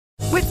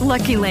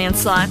Lucky Land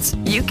Slots,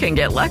 you can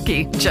get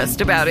lucky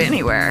just about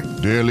anywhere.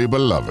 Dearly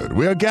beloved,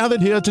 we are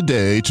gathered here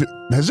today to...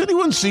 Has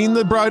anyone seen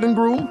the bride and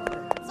groom?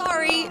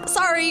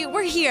 Sorry,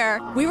 we're here.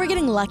 We were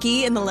getting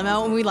lucky in the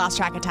limo and we lost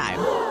track of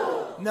time.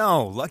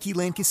 No, Lucky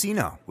Land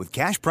Casino, with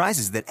cash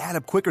prizes that add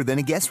up quicker than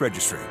a guest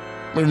registry.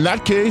 In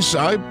that case,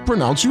 I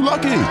pronounce you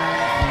lucky.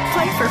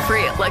 Play for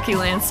free at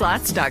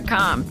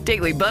LuckyLandSlots.com.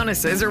 Daily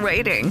bonuses are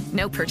waiting.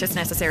 No purchase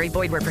necessary.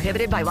 Void where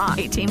prohibited by law.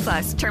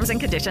 18+. Terms and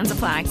conditions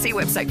apply. See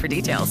website for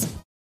details.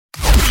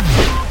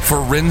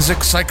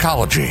 Forensic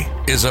Psychology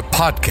is a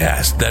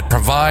podcast that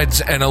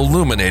provides an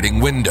illuminating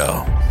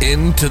window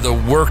into the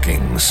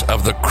workings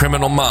of the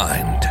criminal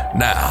mind.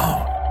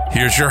 Now,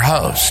 here's your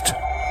host,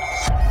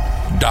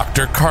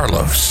 Dr.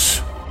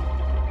 Carlos.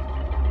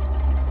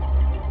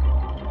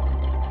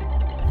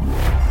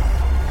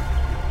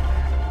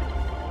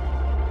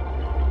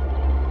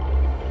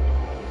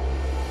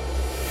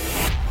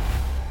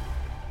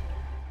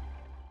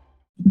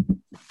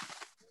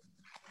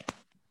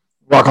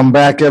 Welcome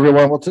back,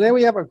 everyone. Well, today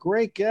we have a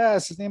great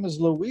guest. His name is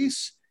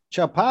Luis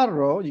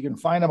Chaparro. You can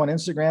find him on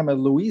Instagram at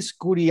Luis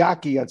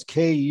Kuriaki. That's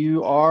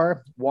Kuryaki.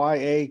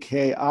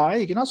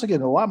 You can also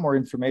get a lot more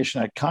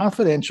information at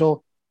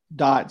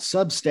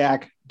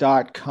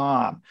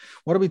confidential.substack.com.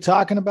 What are we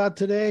talking about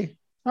today?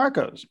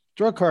 Narcos,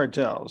 drug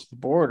cartels, the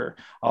border,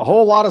 a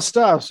whole lot of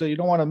stuff. So you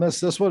don't want to miss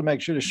this one.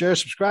 Make sure to share,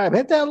 subscribe,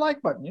 hit that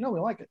like button. You know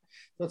we like it.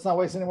 Let's not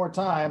waste any more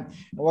time.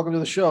 And welcome to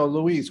the show,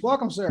 Luis.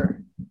 Welcome,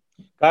 sir.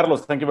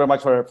 Carlos, thank you very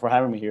much for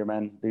having me here,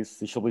 man.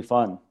 This should be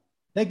fun.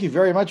 Thank you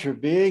very much for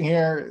being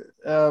here.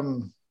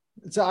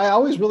 I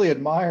always really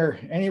admire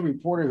any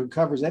reporter who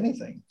covers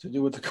anything to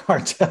do with the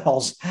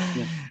cartels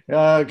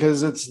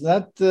because it's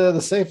not the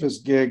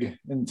safest gig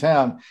in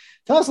town.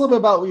 Tell us a little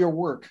bit about your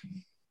work.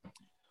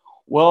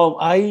 Well,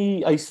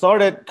 I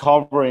started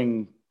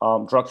covering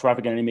drug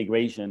trafficking and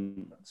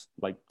immigration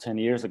like 10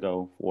 years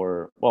ago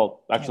a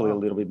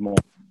little bit more.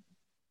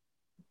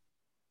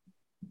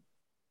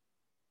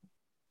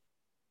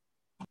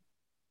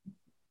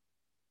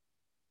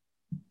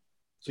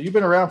 So you've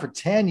been around for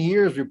 10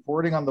 years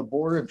reporting on the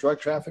border and drug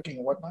trafficking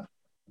and whatnot?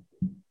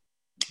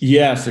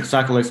 Yes,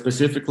 exactly. Like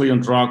specifically on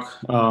drug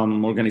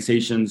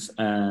organizations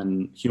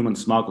and human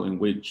smuggling,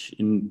 which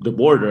in the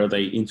border,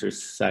 they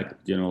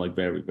intersect,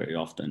 very, very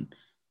often.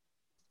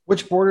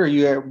 Which border are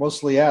you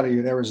mostly at? Are you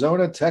in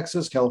Arizona,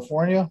 Texas,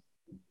 California?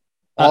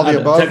 All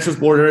the above? Texas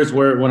border is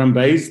where I'm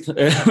based,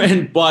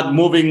 but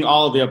moving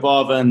all of the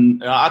above.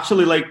 And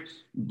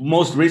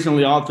most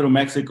recently all through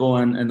Mexico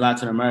and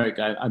Latin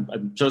America.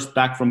 I'm just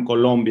back from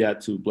Colombia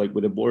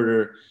with the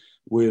border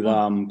with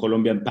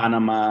Colombia and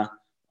Panama.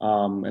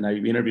 And I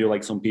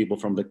interviewed some people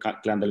from the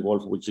Clan del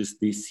Golfo, which is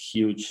this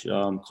huge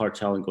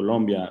cartel in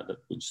Colombia,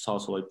 which is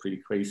also pretty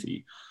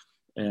crazy.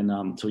 And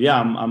I'm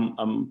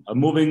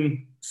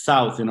moving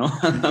south,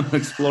 I'm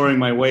exploring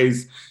my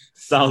ways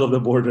south of the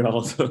border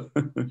also.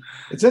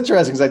 It's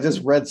interesting because I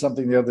just read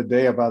something the other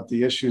day about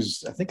the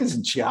issues. I think it's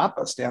in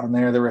Chiapas down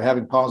there. They were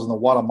having problems on the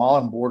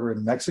Guatemalan border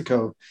in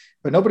Mexico,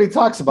 but nobody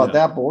talks about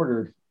that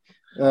border.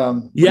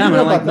 No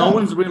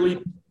one's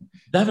really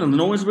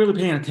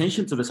paying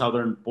attention to the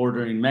southern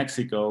border in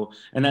Mexico.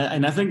 And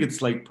I think it's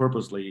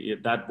purposely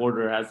that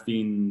border has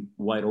been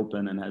wide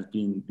open and has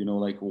been,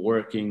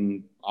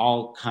 working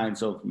all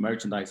kinds of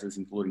merchandises,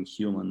 including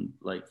human,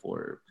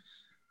 for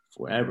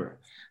forever.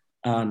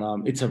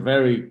 And it's a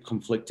very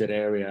conflicted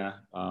area.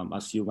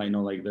 As you might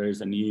know, there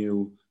is a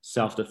new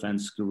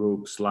self-defense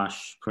group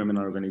 /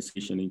 criminal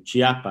organization in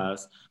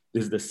Chiapas.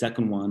 This is the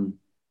second one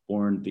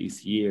born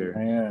this year.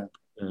 Yeah.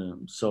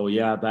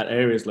 That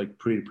area is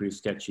pretty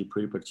sketchy,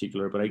 pretty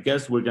particular. But I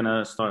guess we're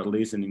gonna start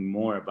listening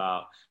more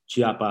about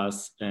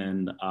Chiapas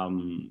and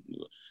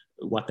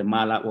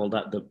Guatemala. Well,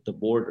 the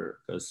border,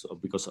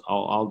 because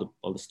all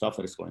the stuff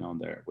that is going on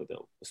there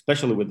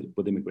especially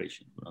with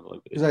immigration.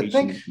 Because I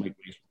think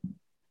migration.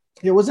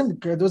 It was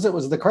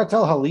the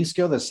cartel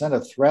Jalisco that sent a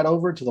threat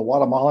over to the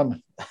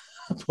Guatemalan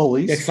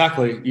police?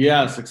 Exactly.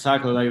 Yes,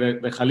 exactly.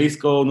 The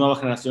Jalisco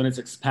Nueva Generación is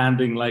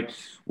expanding.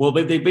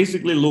 They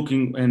basically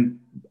looking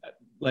and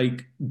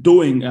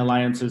doing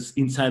alliances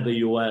inside the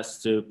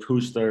U.S. to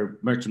push their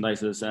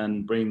merchandises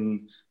and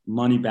bring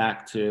money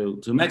back to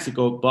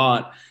Mexico,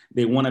 but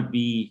they want to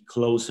be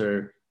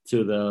closer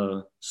to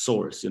the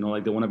source. They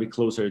want to be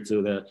closer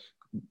to the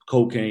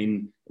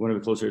cocaine, want to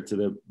be closer to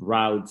the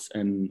routes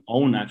and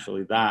own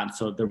actually that.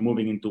 So they're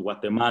moving into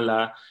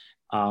Guatemala.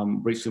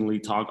 Recently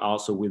talked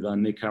also with a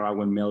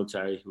Nicaraguan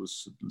military to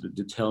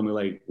tell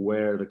me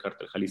where the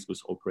Cartel Jalisco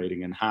is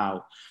operating and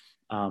how.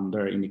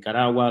 They're in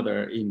Nicaragua,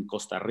 they're in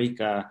Costa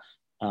Rica,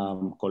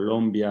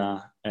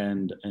 Colombia,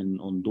 and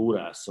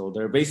Honduras. So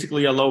they're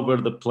basically all over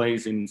the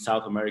place in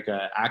South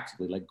America,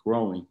 actively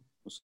growing.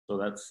 So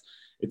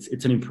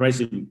it's an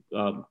impressive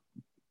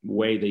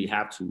way they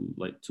have to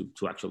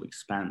actually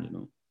expand.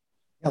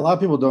 A lot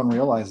of people don't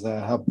realize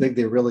that how big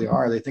they really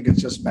are. They think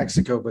it's just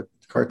Mexico, but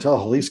Cartel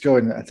Jalisco,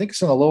 and I think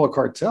Sinaloa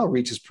cartel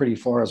reaches pretty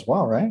far as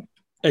well, right?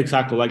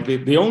 Exactly. Like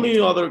the only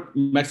other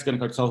Mexican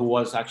cartel who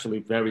was actually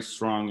very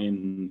strong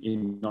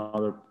in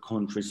other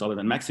countries other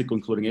than Mexico,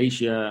 including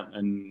Asia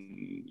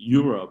and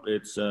Europe,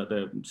 it's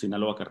the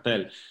Sinaloa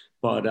cartel.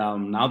 But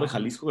now the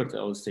Jalisco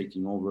cartel is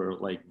taking over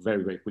like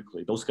very, very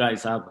quickly. Those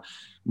guys have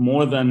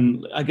more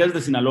than, I guess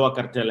the Sinaloa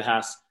cartel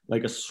has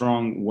like a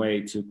strong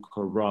way to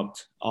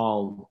corrupt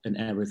all and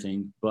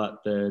everything,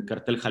 but the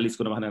Cartel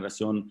Jalisco Nueva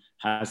Generación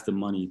has the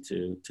money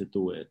to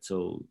do it.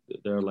 So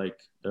they're like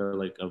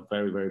a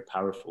very, very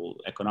powerful,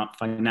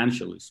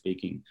 financially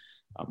speaking,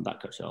 that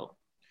cartel.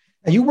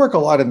 And you work a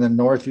lot in the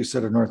north, you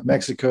said, of North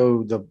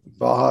Mexico, the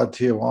Baja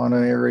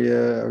Tijuana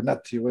area, or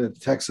not Tijuana,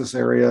 Texas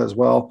area as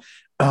well.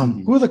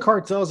 Who are the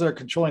cartels that are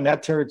controlling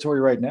that territory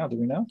right now? Do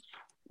we know?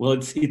 Well,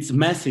 it's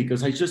messy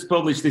because I just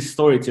published this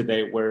story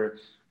today where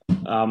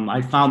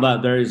I found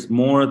that there is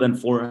more than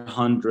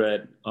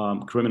 400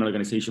 criminal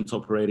organizations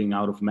operating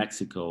out of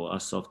Mexico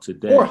as of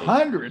today.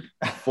 400?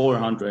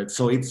 400.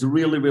 So it's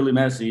really, really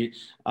messy.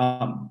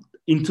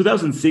 In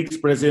 2006,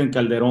 President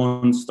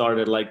Calderon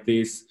started like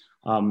this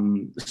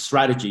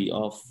strategy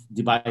of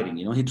dividing.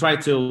 He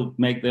tried to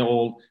make the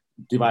whole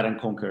divide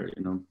and conquer,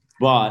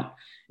 but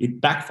it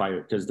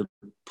backfired because the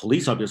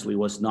police obviously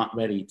was not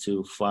ready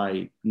to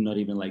fight, not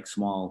even like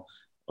small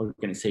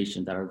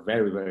organizations that are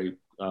very, very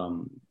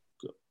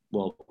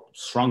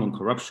strong on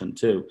corruption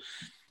too.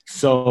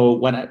 So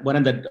what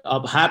ended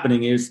up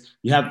happening is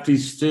you have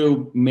these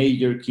two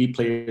major key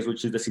players,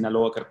 which is the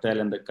Sinaloa cartel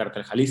and the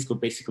Cartel Jalisco,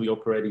 basically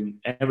operating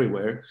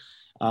everywhere.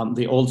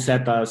 The old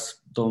Zetas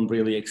don't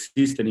really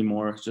exist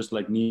anymore. It's just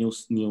like new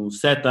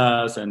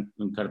Zetas and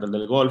Cartel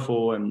del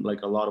Golfo and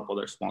like a lot of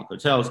other small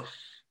cartels.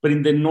 But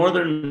in the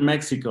northern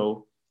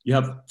Mexico, you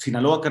have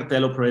Sinaloa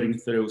cartel operating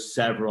through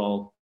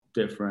several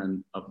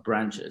different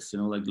branches,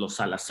 like Los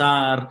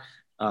Salazar,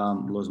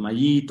 Los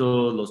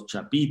Mallitos, Los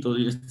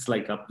Chapitos. It's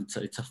like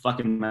it's a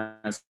fucking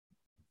mess.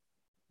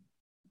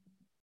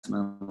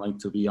 Like,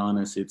 to be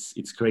honest,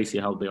 it's crazy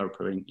how they are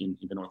operating in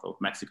the north of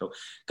Mexico.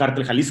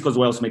 Cartel Jalisco as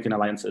well is making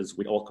alliances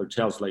with all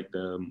cartels, like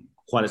the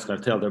Juarez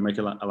cartel. They're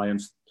making an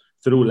alliance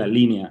through La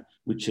Línea,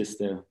 which is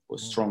the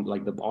strong,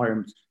 like the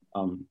armed,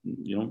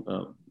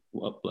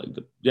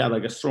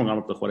 like a strong arm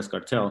of the Juarez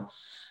cartel.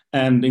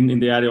 And in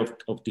the area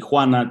of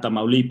Tijuana,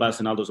 Tamaulipas,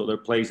 and all those other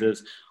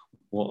places,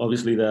 well,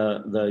 obviously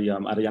the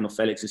Arellano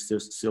Felix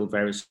is still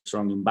very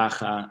strong in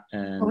Baja,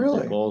 and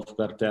the Golf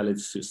cartel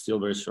is still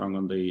very strong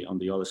on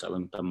the other side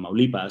in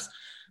Tamaulipas.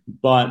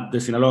 But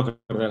the Sinaloa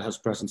cartel has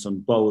presence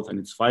on both, and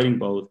it's fighting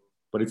both,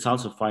 but it's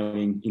also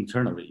fighting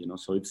internally.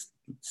 So it's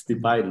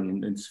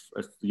dividing, and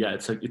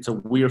it's a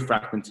weird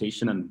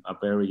fragmentation and a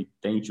very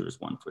dangerous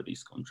one for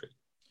this country.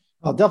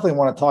 I'll definitely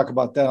want to talk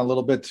about that a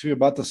little bit too,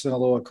 about the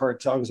Sinaloa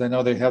cartel, because I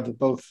know they have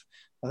both.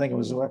 I think it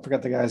was, I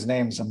forgot the guy's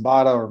name,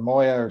 Zambada or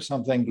Moya or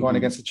something, going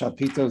against the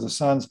Chapitos, the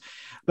Sons.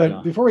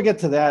 But before we get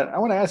to that, I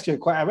want to ask you a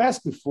question. I've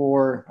asked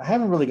before. I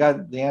haven't really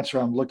got the answer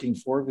I'm looking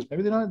for, because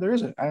maybe there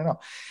isn't. I don't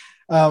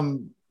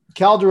know.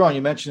 Calderon,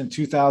 you mentioned in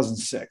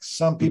 2006.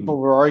 Some people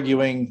were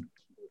arguing,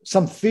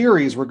 some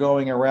theories were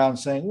going around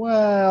saying,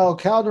 well,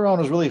 Calderon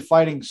was really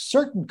fighting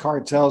certain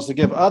cartels to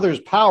give others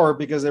power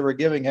because they were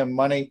giving him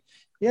money.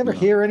 You ever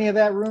hear any of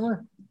that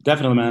rumor?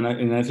 Definitely, man.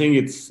 And I think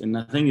it's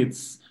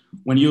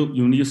when you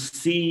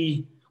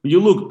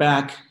look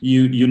back,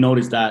 you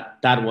notice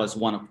that was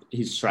one of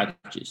his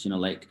strategies.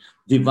 Like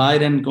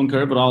divide and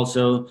conquer, but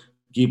also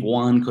give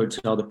one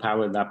cartel the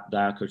power that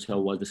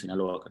cartel was the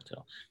Sinaloa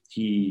cartel.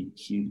 He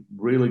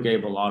really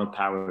gave a lot of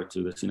power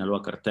to the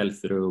Sinaloa cartel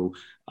through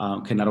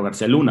Genaro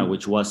Garcia Luna,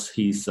 which was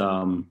his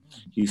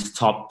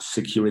top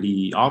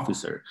security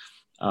officer.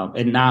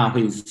 And now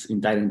he's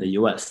indicted in the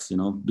U.S.,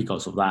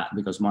 because of that,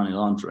 because money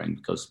laundering,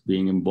 because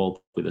being involved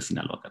with the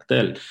Sinaloa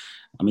cartel.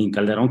 I mean,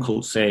 Calderon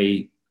could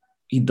say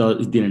he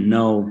didn't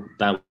know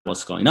that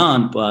was going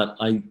on, but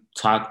I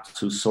talked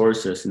to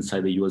sources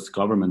inside the U.S.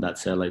 government that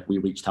said, like, we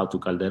reached out to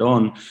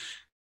Calderon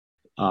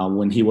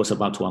when he was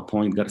about to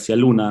appoint Garcia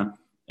Luna,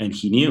 and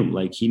he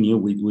knew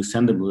we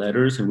sent him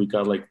letters, and we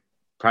got like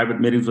private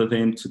meetings with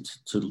him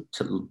to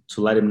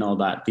let him know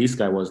that this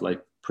guy was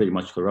like pretty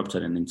much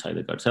corrupted and inside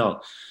the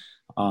cartel.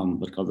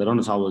 But Calderon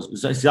is always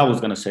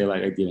going to say,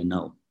 like, I didn't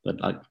know,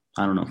 but I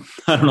don't know.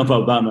 I don't know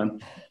about that, man.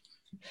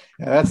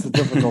 Yeah, that's the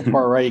difficult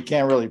part, right? You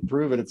can't really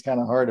prove it. It's kind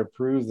of hard to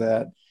prove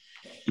that.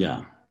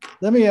 Yeah.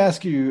 Let me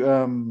ask you,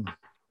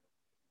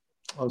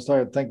 I was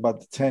starting to think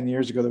about 10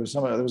 years ago. There was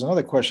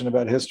another question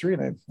about history,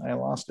 and I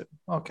lost it.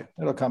 Okay.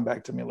 It'll come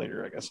back to me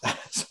later, I guess.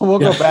 So we'll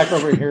go back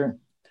over here.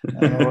 I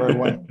don't know where it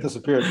went,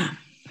 disappeared.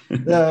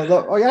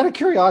 Out of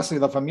curiosity,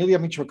 the Familia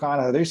Michoacana,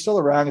 are they still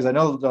around? Because I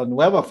know the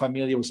Nueva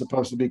Familia was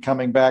supposed to be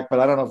coming back,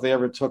 but I don't know if they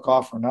ever took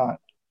off or not.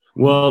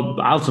 Well,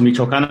 also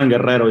Michoacán and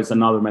Guerrero is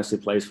another messy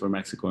place for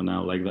Mexico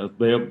now. Like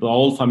the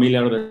old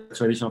Familia, the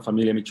traditional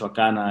Familia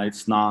Michoacana,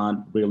 it's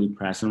not really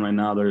present right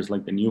now. There's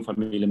like the new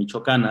Familia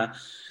Michoacana.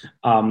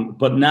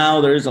 But now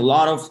there's a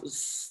lot of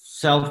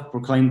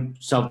self-proclaimed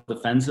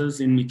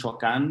self-defenses in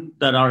Michoacan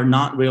that are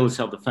not really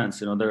self-defense.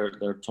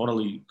 They're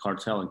totally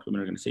cartel and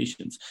criminal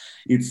organizations.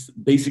 It's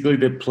basically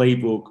the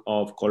playbook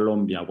of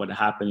Colombia, what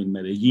happened in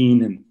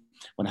Medellin and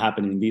what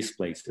happened in these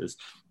places.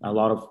 A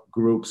lot of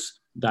groups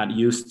that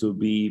used to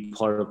be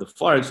part of the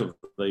FARC,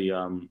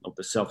 of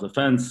the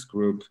self-defense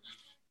group,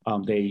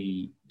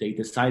 they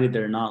decided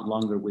they're not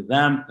longer with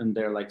them, and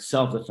they're like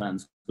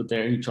self-defense, but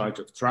they're in charge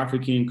of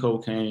trafficking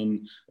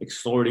cocaine,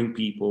 extorting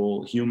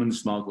people, human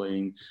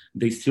smuggling.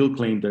 They still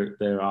claim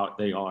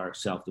they are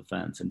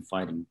self-defense and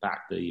fighting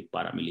back the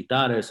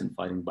paramilitares and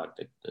fighting back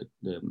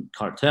the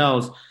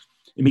cartels.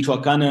 In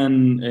Michoacan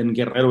and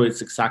Guerrero,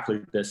 it's exactly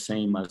the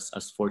same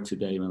as for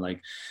today.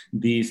 Like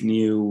these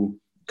new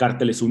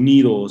Carteles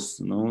Unidos,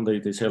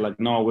 they say like,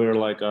 no, we're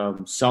like a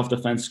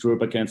self-defense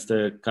group against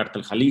the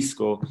Cartel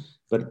Jalisco,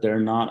 but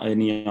they're not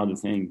any other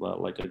thing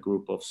but like a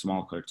group of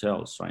small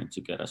cartels trying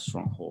to get a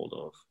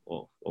stronghold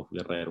of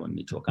Guerrero and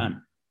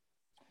Michoacan.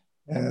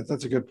 Yeah,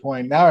 that's a good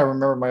point. Now I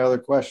remember my other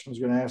question I was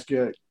going to ask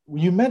you.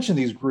 When you mentioned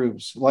these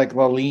groups like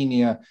La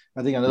Línea,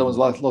 I think another one's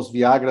Los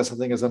Viagras, I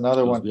think is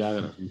another one.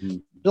 Mm-hmm.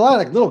 A lot of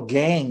like little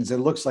gangs, it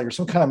looks like, or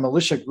some kind of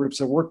militia groups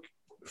that work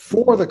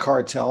for the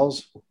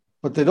cartels,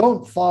 but they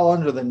don't fall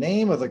under the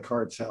name of the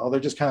cartel. They're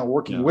just kind of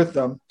working with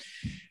them.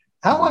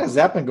 How long has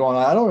that been going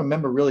on? I don't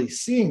remember really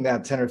seeing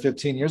that 10 or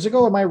 15 years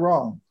ago. Am I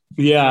wrong?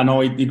 Yeah,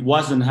 no, it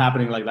wasn't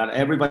happening like that.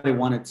 Everybody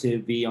wanted to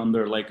be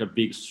under like a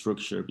big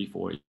structure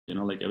before,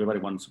 like everybody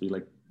wants to be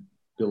like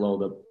below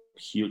the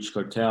huge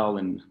cartel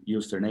and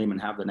use their name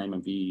and have the name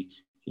and be,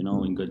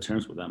 in good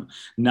terms with them.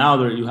 Now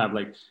there you have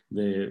like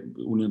the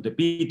Unión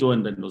Tepito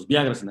and then Los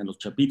Viagras and then Los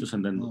Chapitos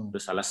and then the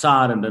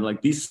Salazar and then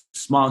like these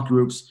small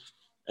groups.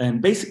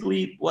 And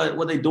basically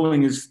what they're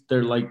doing is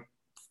they're like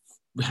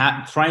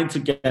trying to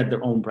get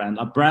their own brand.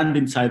 A brand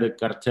inside the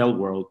cartel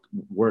world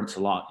works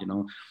a lot,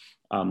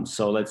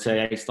 So let's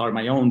say I start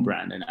my own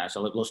brand and I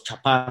sell like Los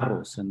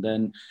Chaparros, and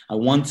then I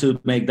want to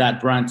make that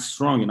brand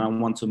strong, I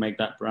want to make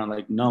that brand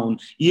like known,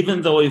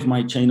 even though if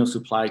my chain of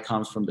supply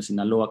comes from the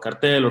Sinaloa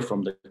cartel or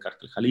from the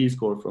Cartel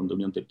Jalisco or from the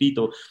Unión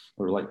Tepito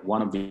or like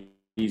one of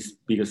these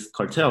biggest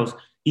cartels,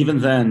 even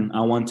then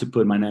I want to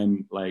put my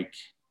name like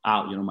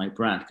out, my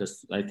brand,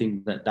 because I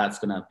think that's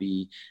going to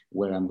be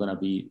where I'm going to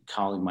be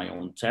calling my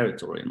own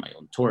territory and my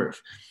own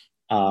turf,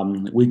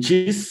 which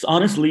is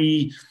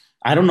honestly,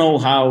 I don't know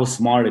how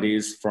smart it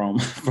is from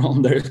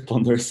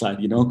their side,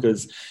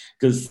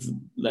 because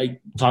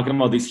like talking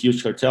about these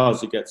huge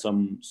cartels, you get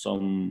some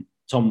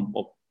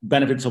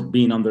benefits of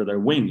being under their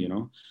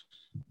wing,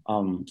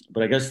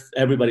 but I guess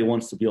everybody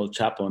wants to be El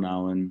Chapo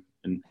now in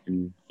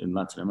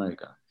Latin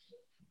America.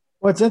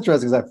 Well, it's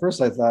interesting because at first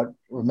I thought,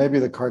 well, maybe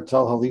the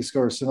Cartel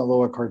Jalisco or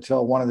Sinaloa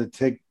cartel wanted to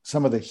take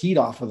some of the heat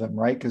off of them,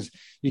 right? Because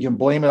you can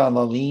blame it on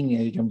La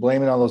Línea, you can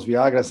blame it on Los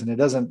Viagras, and it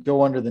doesn't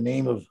go under the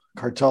name of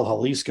Cartel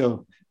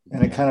Jalisco,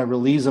 and it kind of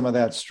relieves them of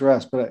that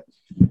stress. But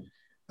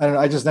I don't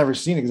know, I just never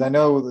seen it because I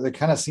know they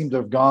kind of seem to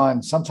have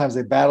gone. Sometimes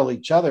they battle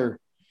each other.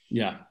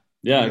 Yeah,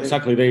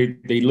 exactly.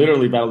 They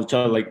literally battle each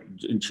other. Like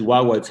in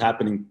Chihuahua, it's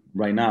happening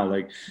right now.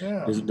 Like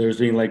there's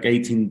been like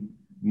 18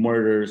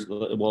 murders.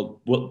 Well,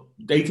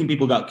 18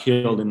 people got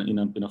killed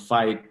in a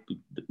fight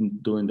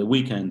during the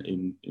weekend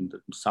in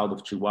the south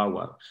of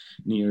Chihuahua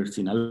near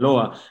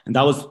Sinaloa, and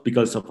that was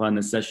because of an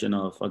accession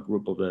of a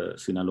group of the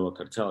Sinaloa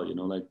cartel.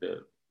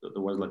 There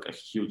was like a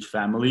huge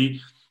family,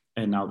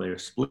 and now they're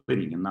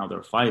splitting and now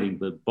they're fighting.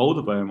 But both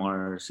of them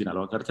are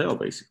Sinaloa cartel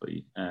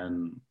basically,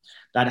 and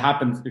that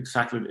happens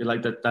exactly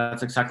like that.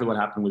 That's exactly what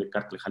happened with the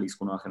Cartel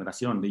Jalisco Nueva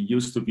Generación. They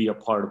used to be a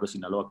part of the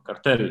Sinaloa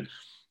cartel,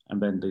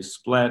 and then they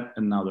split,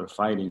 and now they're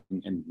fighting,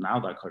 and now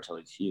that cartel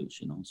is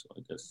huge, So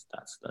I guess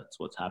that's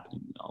what's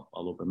happening all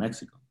over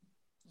Mexico.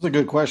 That's a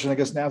good question. I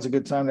guess now's a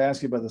good time to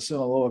ask you about the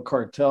Sinaloa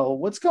cartel.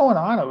 What's going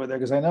on over there?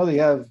 Because I know they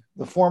have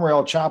the former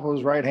El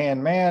Chapo's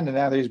right-hand man, and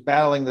now he's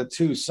battling the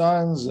two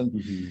sons.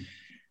 And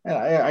and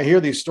I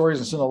hear these stories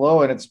in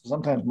Sinaloa, and it's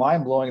sometimes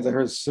mind-blowing. I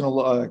heard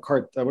Sinaloa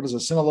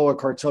Sinaloa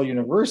Cartel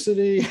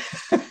University.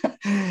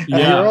 I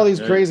hear all these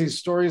crazy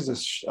stories,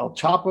 this El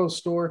Chapo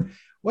store.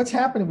 What's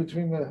happening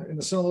in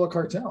the Sinaloa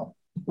cartel?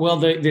 Well,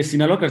 the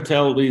Sinaloa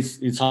cartel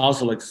is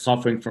also like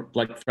suffering from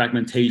like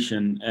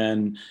fragmentation,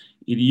 and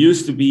it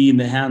used to be in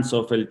the hands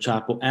of El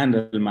Chapo and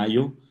El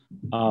Mayo.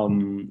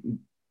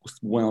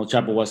 When El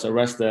Chapo was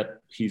arrested,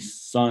 his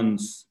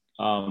sons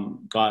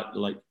got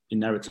like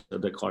inherited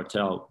the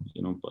cartel,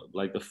 but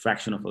like the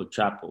fraction of El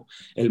Chapo.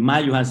 El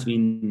Mayo has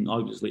been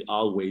obviously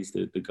always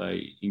the guy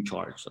in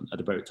charge at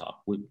the very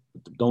top. We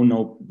don't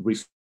know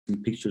recent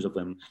pictures of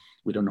him.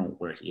 We don't know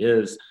where he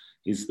is.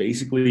 He's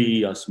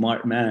basically a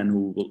smart man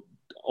who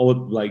El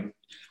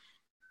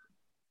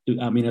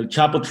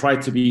Chapo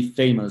tried to be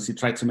famous. He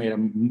tried to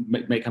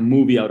make a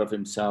movie out of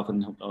himself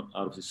and out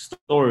of his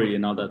story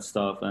and all that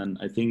stuff. And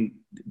I think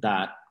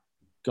that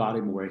got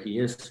him where he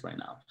is right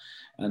now.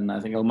 And I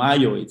think El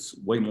Mayo is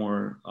way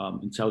more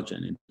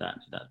intelligent in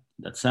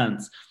that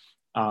sense.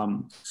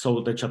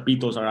 So the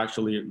Chapitos are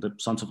actually, the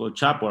sons of El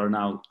Chapo are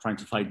now trying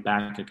to fight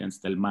back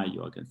against El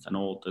Mayo, against an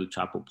old El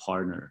Chapo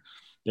partner.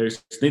 they're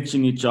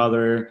snitching each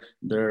other,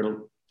 they're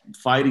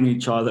fighting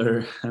each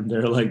other, and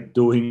they're like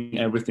doing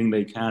everything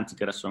they can to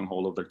get a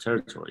stronghold of their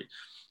territory.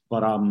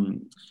 But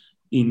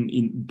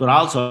but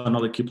also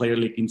another key player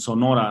like in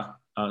Sonora,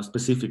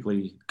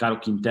 specifically, Caro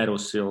Quintero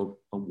is still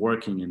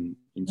working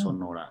in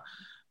Sonora.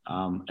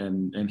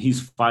 And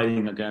he's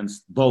fighting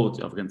against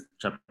both, against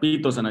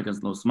Chapitos and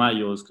against Los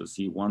Mayos, because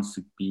he wants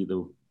to be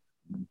the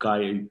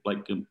guy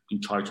like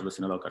in charge of the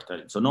Sinaloa cartel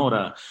in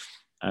Sonora.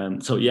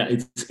 So yeah,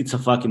 it's a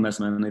fucking mess,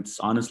 man. And it's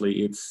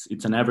honestly,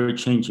 it's an ever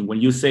changing.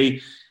 When you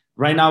say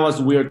right now,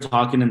 as we're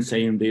talking and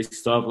saying this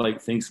stuff,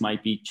 like things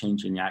might be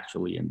changing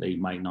actually, and they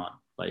might not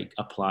like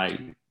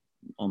apply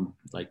on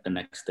like the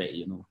next day,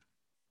 you know.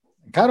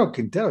 Caro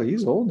Quintero,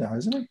 he's old now,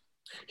 isn't he?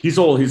 He's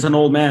old. He's an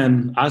old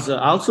man.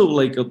 Also,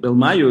 like El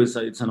Mayo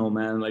it's an old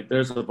man. Like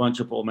there's a bunch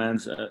of old men.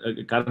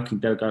 Caro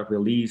Quintero got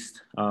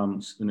released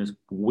in this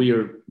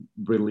weird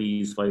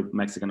release by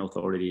Mexican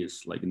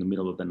authorities, like in the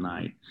middle of the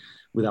night,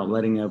 without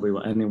letting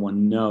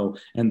anyone know.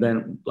 And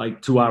then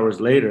like 2 hours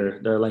later,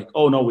 they're like,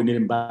 "Oh no, we need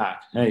him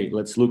back. Hey,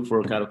 let's look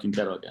for Caro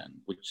Quintero again,"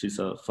 which is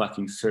a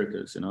fucking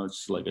circus. You know,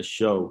 it's like a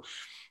show.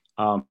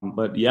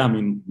 But yeah, I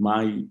mean,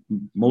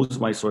 most of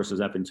my sources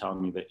have been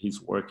telling me that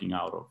he's working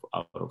out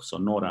of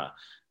Sonora,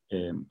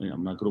 in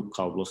a group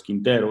called Los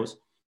Quinteros,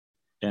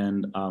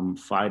 and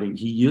fighting.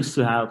 He used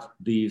to have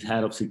these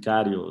head of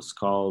sicarios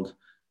called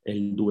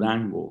El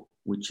Durango,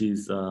 which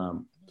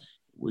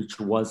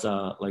was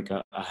like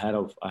a head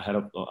of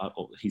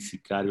his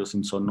sicarios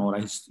in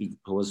Sonora. He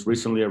was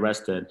recently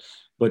arrested,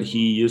 but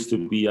he used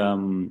to be a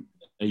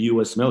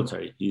U.S.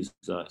 military. He's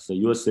a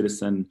U.S.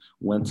 citizen,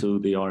 went to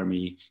the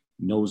army,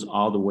 knows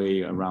all the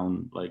way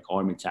around like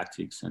army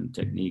tactics and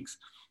techniques,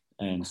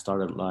 and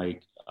started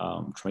like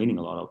training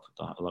a lot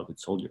of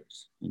its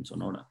soldiers in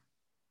Sonora.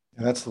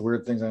 And that's the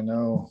weird things I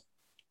know.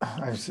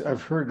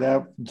 I've heard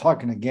that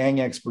talking to gang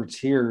experts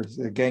here,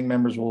 the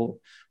gangs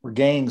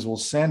will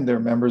send their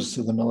members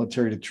to the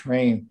military to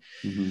train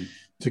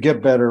to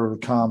get better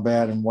with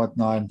combat and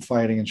whatnot, and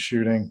fighting and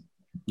shooting.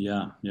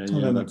 Yeah,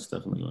 that's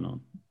definitely going on.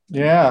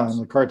 Yeah, and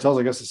the cartels,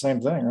 I guess, the same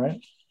thing, right?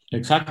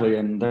 Exactly,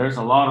 and there's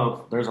a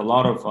lot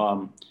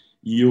of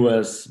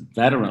U.S.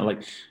 veteran,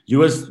 like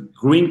U.S.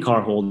 green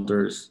card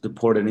holders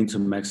deported into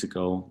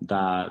Mexico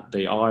that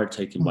they are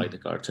taken by the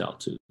cartel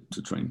to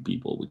train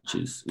people, which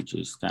is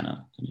kind of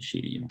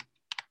shitty, you know.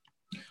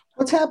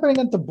 What's happening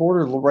at the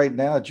border right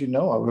now that you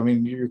know of? I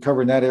mean, you're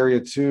covering that area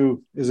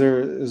too. Is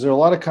there a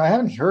lot of? I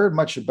haven't heard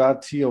much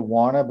about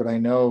Tijuana, but I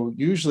know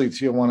usually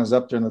Tijuana is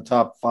up there in the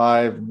top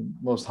 5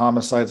 most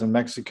homicides in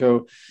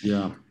Mexico.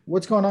 Yeah.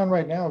 What's going on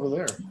right now over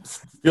there?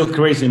 Still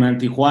crazy, man.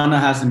 Tijuana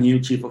has a new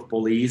chief of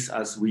police,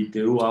 as we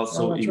do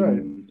also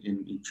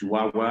in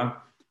Chihuahua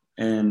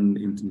and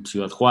in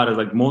Ciudad Juarez.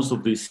 Like most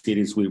of these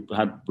cities, we've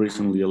had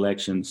recently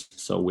elections,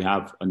 so we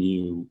have a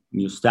new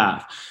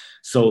staff.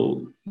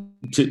 So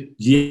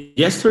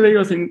yesterday,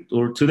 I think,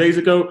 or 2 days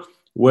ago,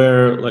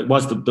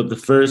 was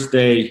the first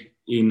day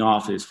in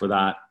office for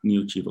that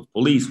new chief of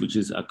police, which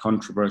is a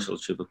controversial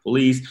chief of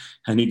police,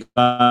 and he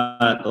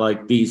got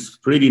like this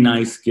pretty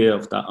nice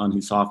gift on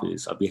his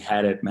office, a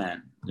beheaded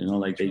man. You know,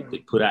 like they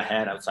put a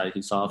head outside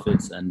his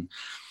office, and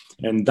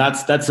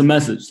that's a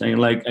message saying,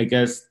 like, I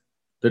guess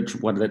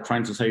what they're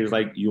trying to say is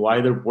like, you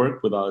either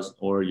work with us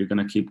or you're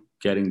gonna keep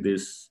getting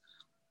these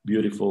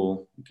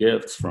beautiful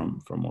gifts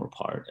from our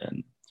part.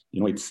 And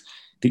you know, it's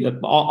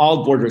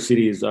all border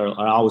cities are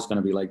always going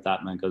to be like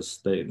that, man, because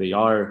they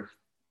are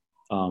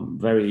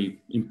very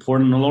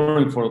important, not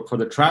only for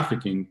the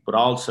trafficking, but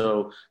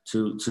also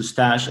to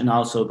stash, and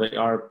also they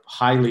are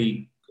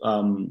highly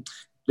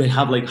they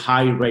have like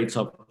high rates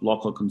of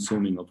local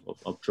consuming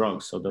of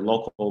drugs. So the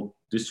local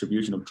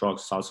distribution of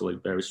drugs is also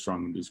like very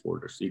strong in these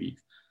border cities.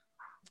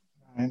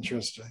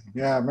 Interesting.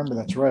 Yeah, I remember.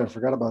 That's right. I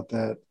forgot about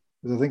that.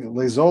 I think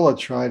Leizola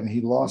tried and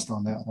he lost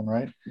on that one,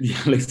 right? Yeah,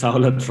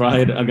 Leizola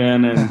tried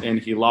again and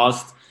he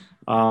lost.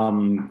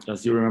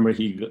 As you remember,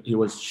 he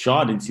was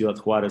shot in Ciudad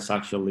Juarez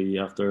actually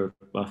after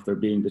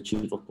being the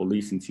chief of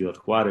police in Ciudad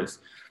Juarez.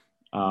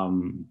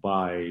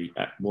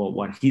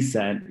 What he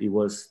said, it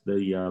was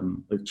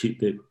the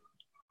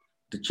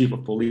chief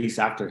of police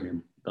after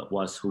him that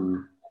was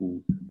who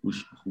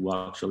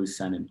actually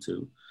sent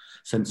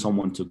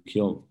someone to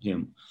kill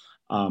him.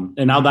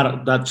 And now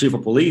that chief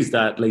of police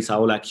that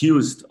Leizaola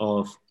accused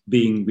of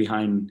being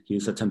behind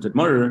his attempted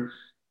murder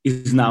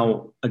is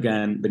now,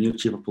 again, the new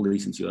chief of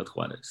police in Ciudad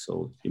Juarez.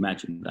 So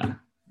imagine that.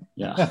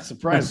 Yeah.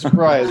 Surprise.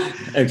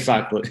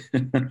 Exactly.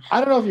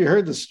 I don't know if you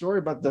heard the story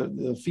about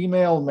the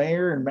female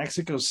mayor in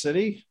Mexico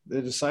City.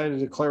 They decided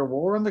to declare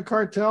war on the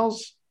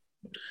cartels.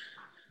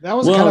 That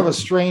was kind of a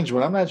strange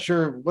one. I'm not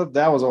sure what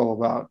that was all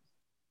about.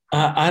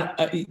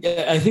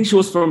 I think she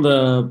was from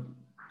the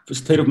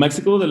state of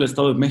Mexico, del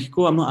Estado de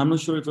Mexico. I'm not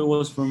sure if it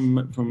was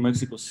from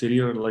Mexico City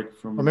or like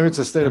from. Or maybe it's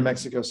the state of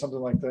Mexico, something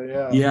like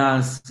that.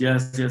 Yeah.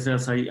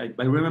 Yes.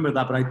 I remember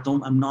that, but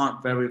I'm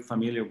not very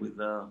familiar with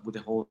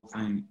the whole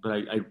thing.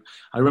 But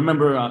I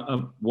remember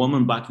a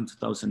woman back in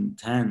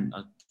 2010,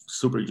 a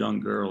super young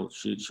girl.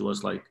 She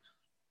was like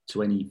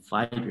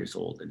 25 years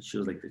old, and she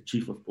was like the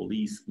chief of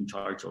police in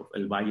charge of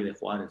El Valle de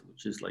Juarez,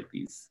 which is like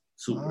this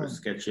super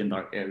sketchy and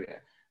dark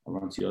area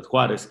around Ciudad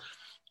Juarez.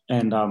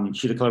 And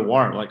she declared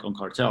war like on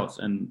cartels,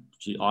 and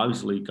she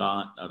obviously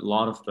got a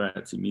lot of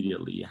threats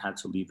immediately. Had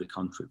to leave the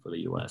country for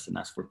the U.S. and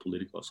ask for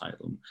political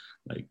asylum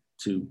like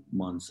 2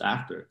 months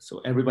after.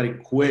 So everybody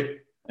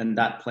quit, and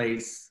that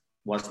place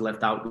was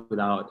left out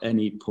without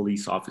any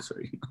police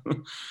officer.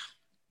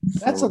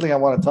 That's something I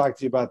want to talk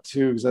to you about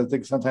too, because I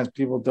think sometimes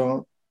people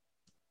don't.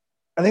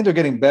 I think they're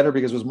getting better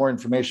because there's more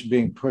information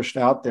being pushed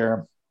out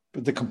there.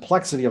 But the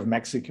complexity of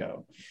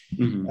Mexico,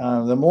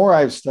 the more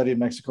I've studied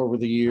Mexico over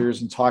the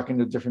years and talking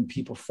to different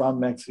people from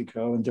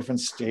Mexico and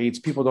different states,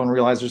 people don't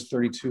realize there's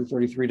 32,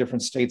 33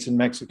 different states in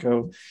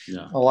Mexico,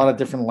 a lot of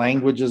different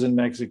languages in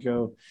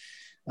Mexico.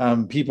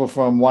 People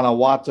from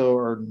Guanajuato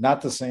are not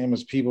the same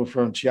as people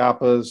from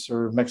Chiapas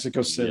or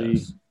Mexico City.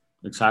 Yes,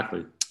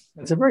 exactly.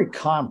 It's a very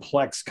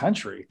complex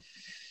country.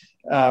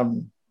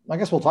 I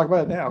guess we'll talk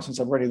about it now since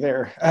I'm already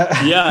there.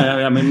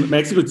 I mean,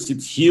 Mexico, it's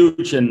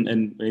huge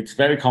and it's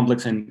very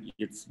complex, and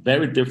it's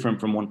very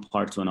different from one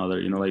part to another.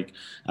 You know, like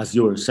as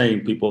you were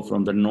saying, people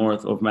from the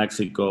north of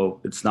Mexico,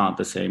 it's not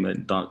the same. They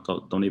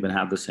don't even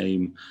have the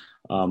same,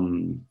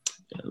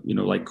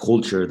 like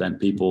culture than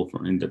people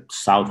from in the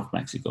south of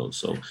Mexico.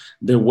 So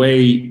the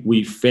way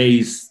we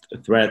face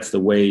threats, the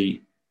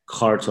way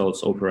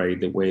cartels operate,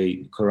 the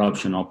way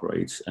corruption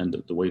operates,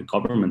 and the way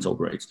governments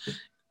operates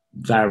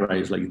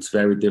varies. Like it's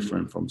very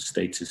different from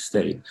state to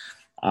state.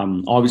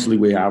 Obviously,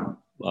 we have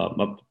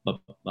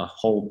a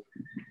whole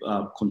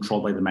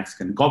control by the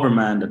Mexican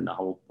government and the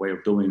whole way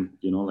of doing,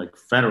 like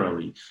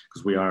federally,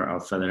 because we are a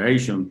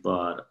federation.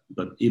 But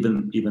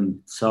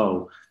even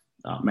so,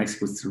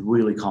 Mexico is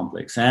really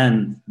complex,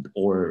 and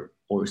or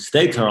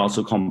states are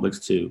also complex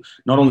too.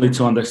 Not only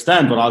to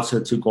understand, but also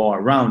to go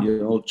around.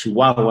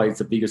 Chihuahua is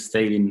the biggest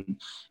state in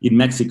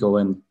Mexico,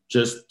 and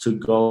just to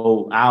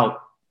go out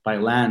by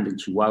land in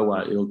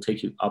Chihuahua, it'll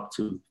take you up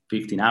to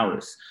 15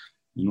 hours.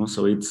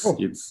 So it's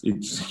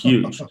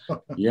huge.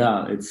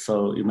 It's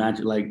so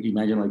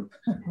imagine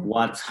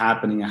what's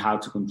happening and how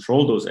to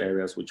control those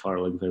areas, which are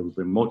like very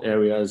remote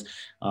areas.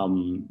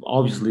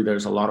 Obviously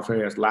there's a lot of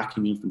areas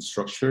lacking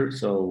infrastructure,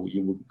 so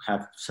you would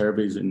have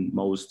surveys in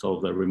most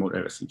of the remote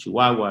areas in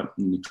Chihuahua,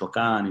 in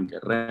Michoacán, in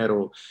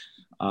Guerrero.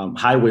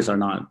 Highways are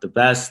not the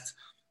best.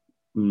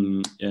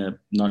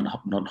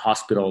 Not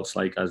hospitals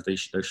like as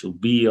there should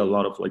be. A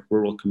lot of like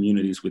rural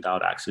communities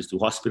without access to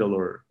hospital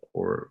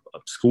or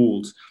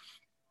schools.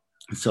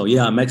 So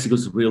Mexico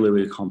is really,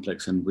 really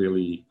complex and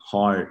really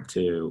hard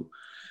to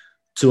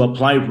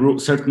apply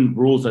certain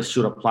rules that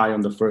should apply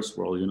on the first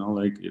world.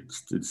 Like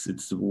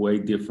it's way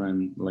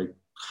different, like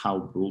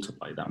how rules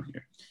apply down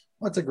here.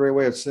 That's a great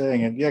way of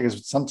saying it. Yeah,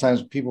 because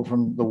sometimes people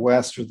from the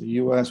West or the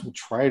U.S. will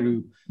try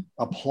to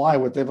apply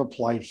what they've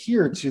applied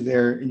here to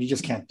there, and you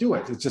just can't do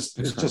it. It's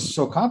just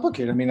so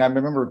complicated. I mean, I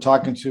remember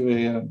talking to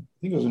I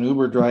think it was an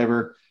Uber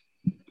driver,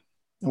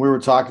 and we were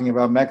talking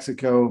about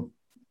Mexico.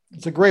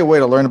 It's a great way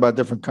to learn about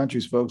different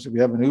countries, folks. If you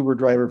have an Uber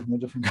driver from a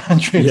different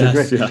country,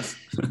 yes.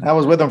 I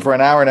was with him for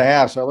an hour and a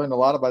half, so I learned a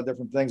lot about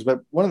different things.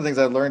 But one of the things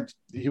I learned,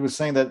 he was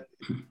saying that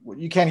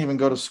you can't even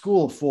go to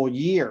school a full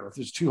year. If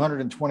there's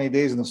 220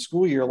 days in the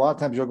school year, a lot of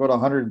times you'll go to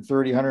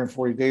 130,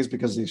 140 days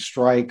because they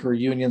strike or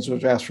unions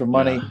which ask for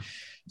money. Yeah.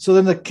 So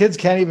then the kids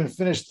can't even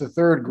finish the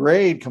third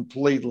grade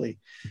completely.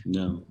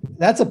 No,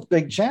 that's a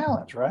big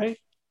challenge, right?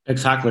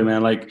 Exactly,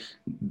 man. Like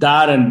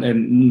that,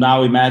 and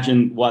now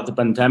imagine what the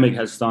pandemic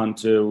has done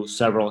to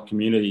several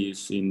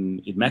communities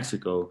in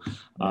Mexico.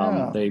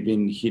 They've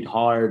been hit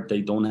hard. They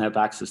don't have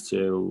access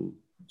to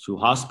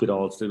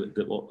hospitals,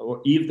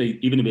 or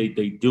even if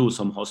they do,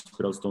 some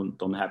hospitals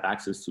don't have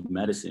access to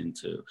medicine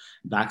to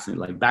vaccinate.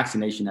 Like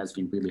vaccination has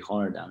been really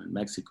hard down in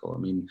Mexico. I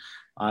mean,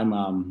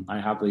 I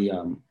have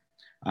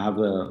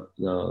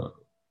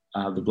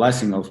the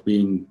blessing of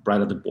being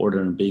right at the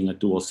border and being a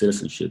dual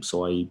citizenship.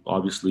 So I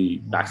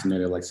obviously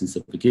vaccinated like since the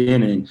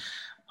beginning,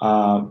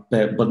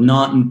 but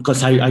not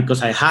because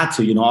I had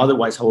to,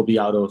 otherwise I will be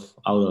out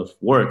of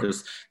work,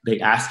 because they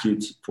ask you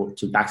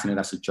to vaccinate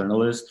as a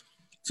journalist,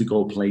 to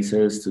go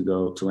places,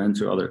 to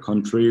enter other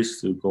countries,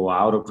 to go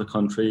out of the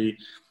country.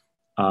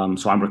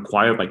 So I'm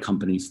required by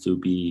companies to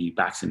be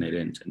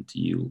vaccinated and to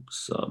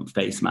use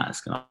face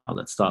mask and all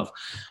that stuff.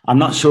 I'm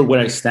not sure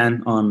where I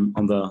stand on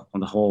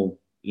the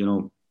whole,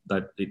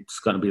 that it's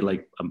going to be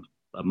like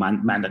a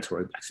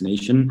mandatory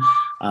vaccination.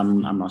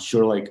 I'm not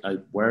sure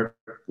where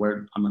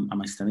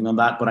am I standing on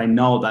that, but I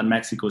know that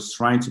Mexico is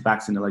trying to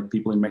vaccinate, like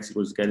people in Mexico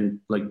is getting,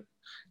 like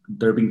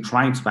they've been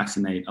trying to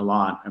vaccinate a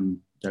lot, and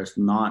there's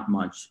not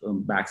much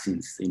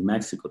vaccines in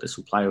Mexico. The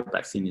supply of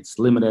vaccine is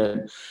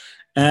limited.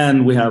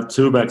 And we have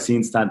two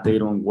vaccines that they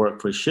don't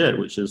work for shit,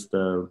 which is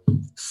the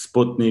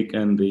Sputnik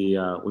and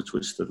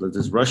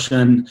this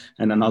Russian,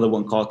 and another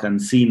one called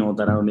CanSino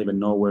that I don't even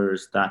know where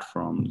is that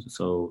from.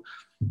 So,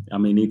 I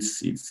mean,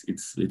 it's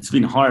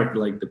been hard.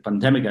 Like the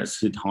pandemic has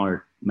hit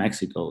hard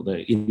Mexico.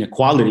 The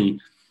inequality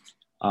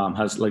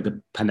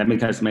the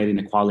pandemic has made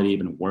inequality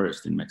even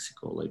worse in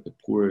Mexico. Like the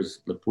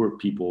poor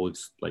people,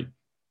 it's like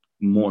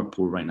more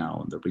poor right now,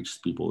 and the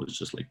richest people is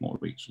just like more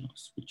rich,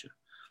 it's richer.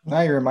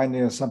 Now you're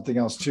reminding me of something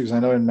else too, because I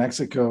know in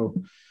Mexico,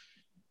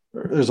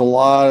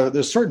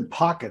 there's certain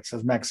pockets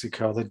of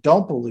Mexico that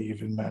don't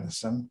believe in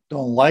medicine,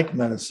 don't like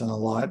medicine a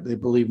lot. They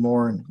believe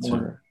more in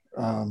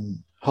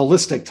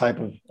holistic type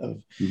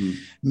of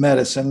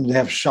medicine. They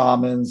have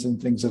shamans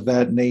and things of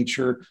that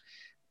nature.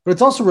 But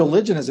it's also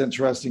religion is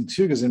interesting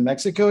too, because in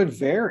Mexico it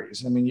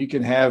varies. I mean, you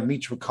can have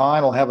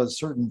Michoacan will have a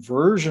certain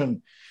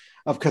version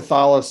of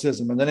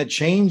Catholicism, and then it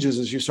changes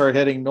as you start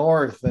heading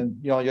north, and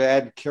you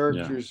add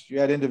characters, you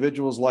add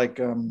individuals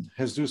like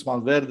Jesus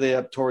Malverde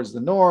up towards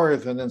the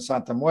north, and then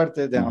Santa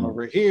Muerte down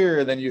over here,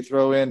 and then you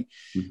throw in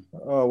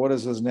what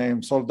is his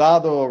name,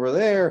 Soldado over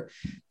there,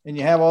 and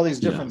you have all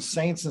these different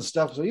saints and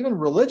stuff. So even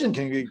religion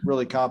can be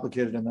really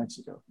complicated in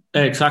Mexico.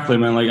 Exactly,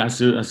 man. Like as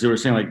you were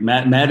saying, like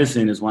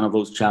medicine is one of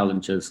those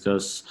challenges,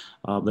 because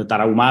the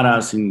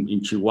Tarahumaras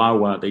in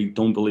Chihuahua, they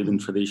don't believe in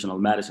traditional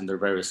medicine. They're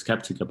very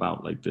skeptic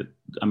about the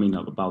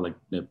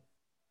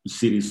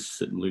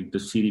cities, like the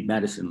city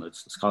medicine.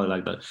 Let's call it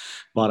like that.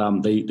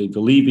 But they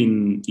believe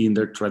in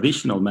their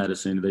traditional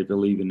medicine. They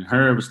believe in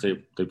herbs. They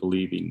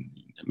believe in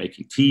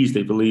making teas.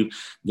 They believe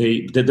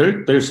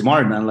they're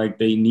smart, man. Like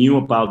they knew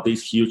about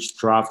this huge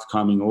drought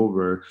coming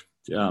over.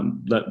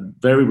 That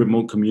very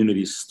remote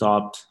communities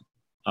stopped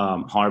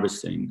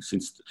harvesting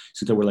since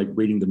they were like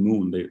reading the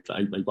moon.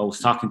 I was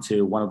talking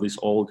to one of these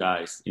old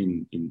guys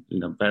in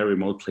a very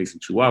remote place in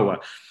Chihuahua,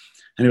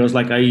 and he was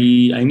like,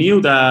 I knew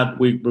that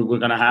we were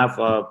gonna have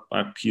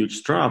a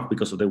huge drought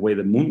because of the way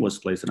the moon was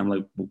placed. And I'm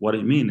like, what do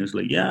you mean? It's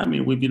like, yeah, I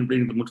mean, we've been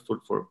reading the moon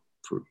for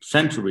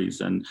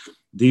centuries, and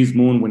this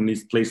moon, when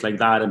it's placed like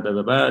that and blah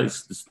blah blah,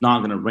 it's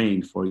not gonna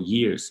rain for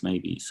years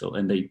maybe. So,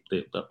 and they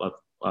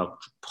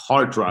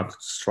hard drought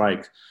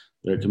strike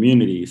their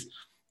communities,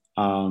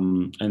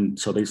 and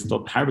so they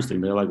stopped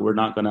harvesting. They're like, we're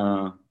not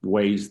gonna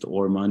waste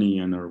our money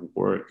and our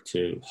work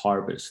to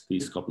harvest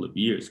these couple of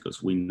years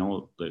because we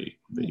know the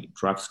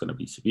drought's gonna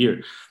be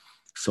severe.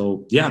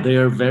 So yeah, they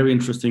are very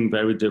interesting,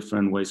 very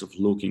different ways of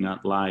looking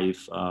at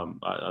life.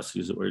 As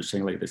you were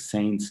saying, like the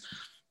saints.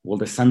 Well,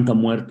 the Santa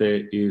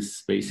Muerte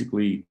is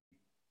basically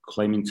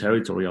claiming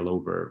territory all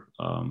over.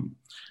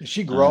 Is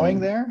she growing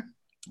there?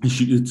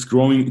 It's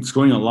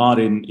growing a lot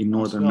in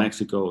northern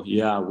Mexico.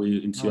 Yeah,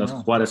 in Ciudad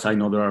Juarez, I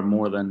know there are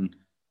more than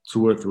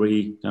 2 or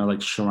 3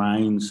 like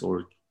shrines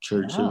or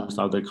churches,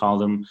 how they call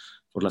them,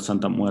 for La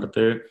Santa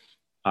Muerte.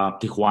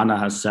 Tijuana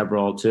has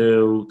several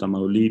too.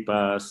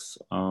 Tamaulipas,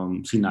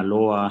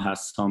 Sinaloa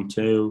has some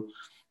too.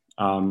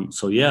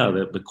 So yeah,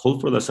 the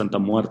cult for La Santa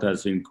Muerte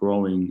has been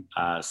growing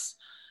as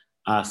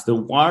the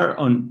war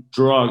on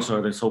drugs,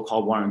 or the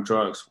so-called war on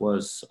drugs,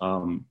 was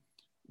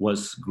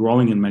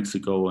growing in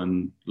Mexico,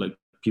 and like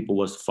people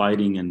was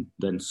fighting, and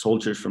then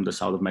soldiers from the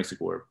south of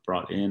Mexico were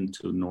brought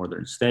into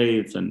northern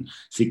states, and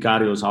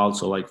sicarios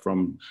also like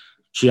from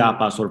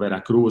Chiapas or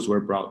Veracruz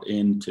were brought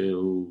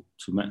into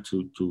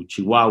to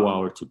Chihuahua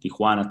or to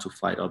Tijuana to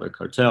fight other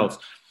cartels.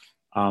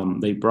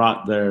 They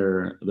brought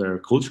their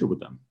culture with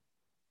them.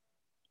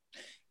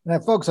 Now,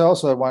 folks, I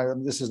also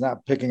want, this is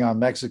not picking on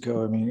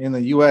Mexico. I mean, in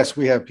the U.S.,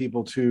 we have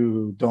people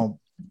too who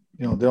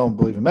they don't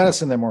believe in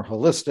medicine. They're more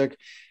holistic.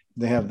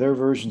 They have their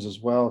versions as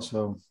well.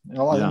 So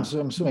I'm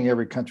assuming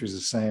every country's the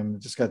same.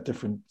 It's just got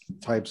different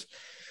types.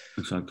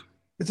 Exactly.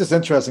 It's just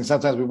interesting.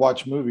 Sometimes we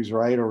watch movies,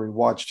 right? Or we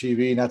watch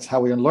TV, and that's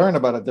how we learn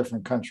about a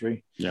different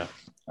country. Yeah.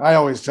 I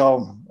always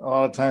tell a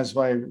lot of times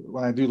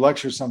when I do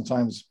lectures,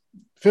 sometimes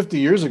 50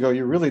 years ago,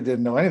 you really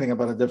didn't know anything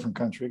about a different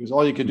country because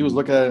all you could do is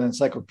look at an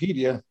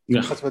encyclopedia.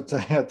 Yeah. That's what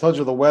I told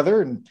you, the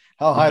weather and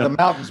how high the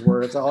mountains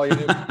were. It's all you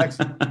knew from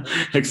Mexico.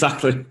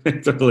 Exactly.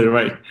 Totally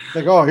right.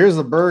 Like, oh, here's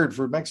the bird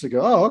for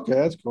Mexico. Oh, okay,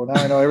 that's cool. Now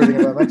I know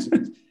everything about Mexico.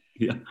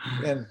 Yeah.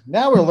 And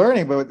now we're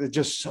learning, but there's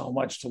just so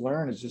much to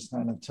learn. It's just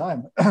not enough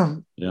time.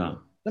 Yeah.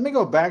 Let me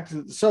go back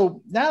to,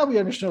 so now that we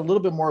understand a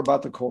little bit more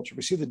about the culture,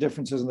 we see the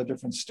differences in the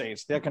different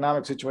states, the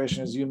economic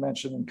situation, as you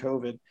mentioned, in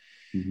COVID.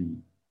 Mm-hmm.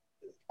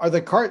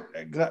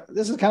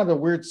 This is kind of a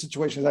weird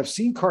situation. I've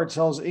seen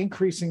cartels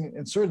increasing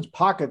in certain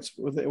pockets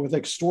with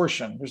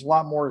extortion. There's a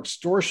lot more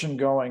extortion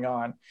going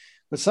on,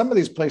 but some of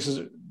these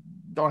places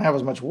don't have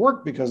as much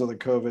work because of the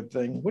COVID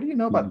thing. What do you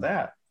know about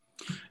that?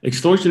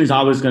 Extortion is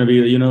always going to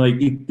be, like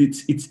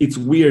it's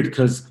weird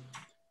because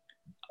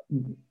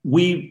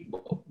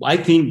I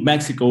think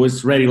Mexico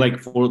is ready like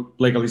for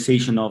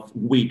legalization of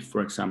weed, for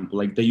example.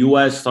 Like the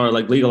US started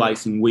like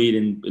legalizing weed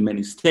in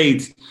many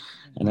states,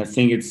 and I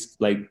think it's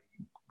like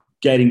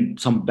getting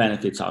some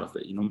benefits out of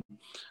it,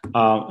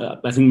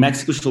 I think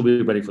Mexico should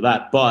be ready for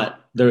that, but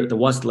there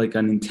was like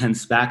an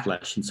intense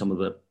backlash in some of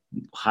the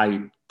high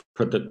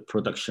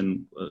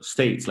production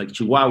states like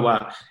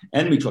Chihuahua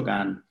and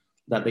Michoacan,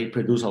 that they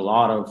produce a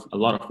lot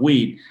of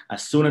weed.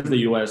 As soon as the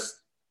US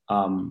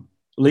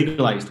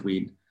legalized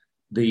weed,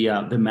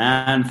 the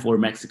demand for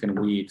Mexican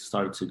weed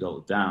started to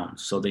go down.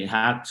 So they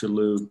had to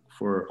look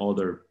for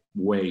other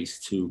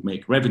ways to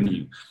make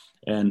revenue.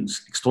 And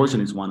extortion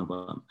is one of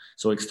them.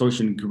 So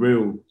extortion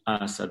grew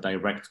as a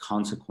direct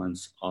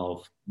consequence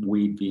of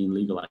weed being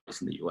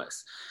legalized in the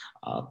US.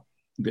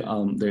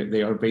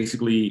 they are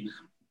basically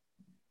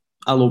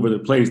all over the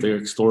place. They're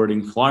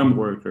extorting farm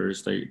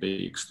workers.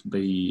 They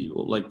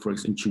like, for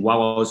example,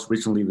 Chihuahua was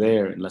recently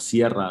there in La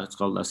Sierra. It's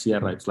called La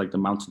Sierra. It's like the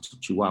mountains of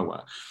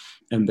Chihuahua,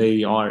 and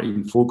they are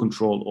in full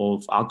control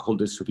of alcohol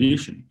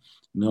distribution.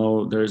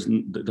 No, there's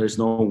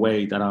no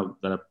way that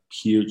a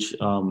huge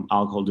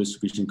alcohol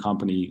distribution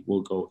company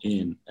will go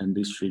in and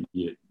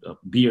distribute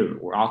beer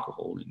or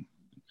alcohol in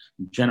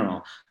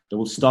general. They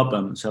will stop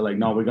them and say, like,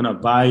 no, we're gonna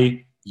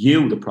buy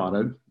you the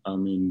product. I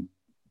mean,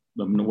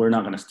 we're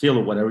not going to steal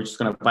or whatever. We're just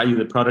going to buy you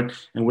the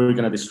product, and we're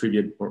going to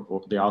distribute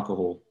or the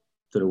alcohol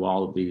through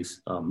all of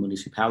these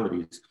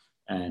municipalities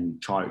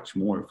and charge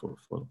more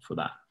for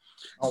that.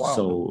 Oh, wow.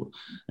 So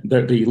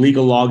the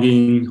illegal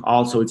logging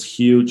also, it's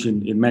huge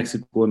in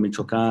Mexico, in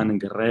Michoacan,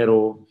 and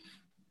Guerrero.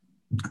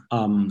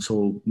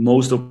 So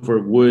most of our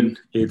wood,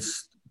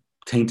 it's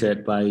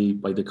tainted by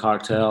the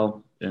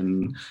cartel.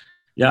 And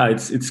yeah,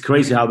 it's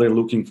crazy how they're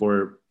looking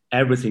for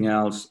everything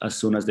else as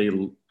soon as they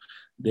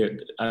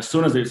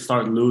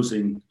start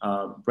losing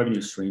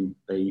revenue stream,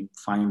 they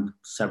find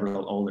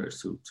several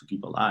others to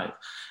keep alive.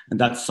 And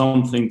that's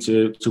something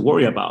to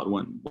worry about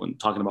when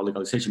talking about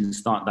legalization.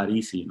 It's not that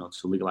easy,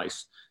 to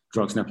legalize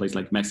drugs in a place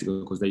like Mexico,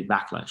 because they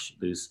backlash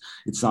this.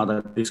 It's not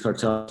that these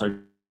cartels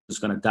are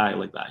just going to die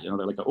like that.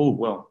 They're like, oh,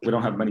 well, we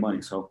don't have any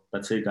money, so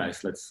that's it,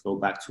 guys. Let's go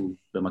back to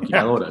the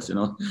maquiladoras,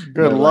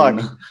 Good luck.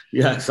 Like,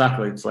 yeah,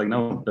 exactly. It's like,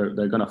 no,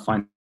 they're going to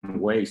find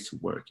ways to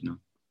work,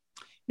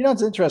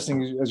 It's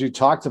interesting, as you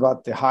talked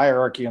about the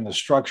hierarchy and the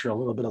structure a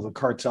little bit of the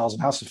cartels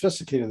and how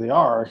sophisticated they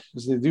are,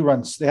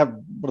 because they have,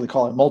 what do they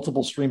call it,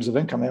 multiple streams of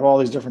income. They have all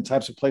these different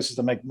types of places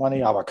to make money,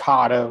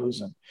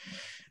 avocados, and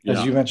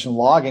as you mentioned,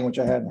 logging, which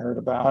I hadn't heard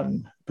about.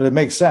 But it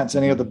makes sense.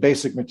 Any of the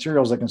basic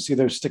materials, I can see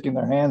they're sticking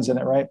their hands in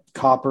it, right?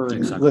 Copper,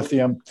 and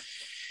lithium.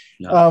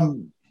 Yeah.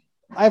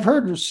 I've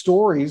heard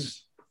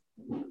stories,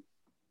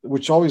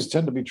 which always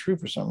tend to be true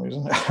for some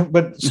reason,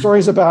 but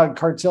stories about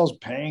cartels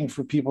paying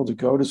for people to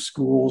go to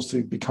schools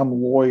to become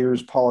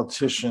lawyers,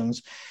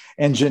 politicians,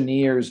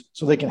 engineers,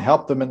 so they can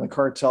help them in the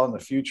cartel in the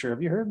future.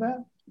 Have you heard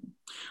that?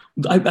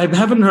 I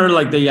haven't heard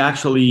like they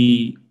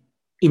actually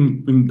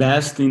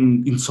invest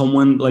in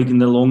someone like in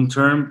the long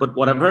term, but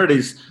what I've heard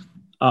is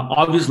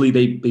obviously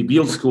they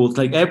build schools.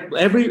 Like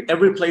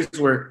every place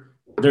where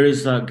there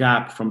is a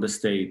gap from the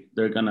state,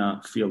 they're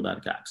gonna fill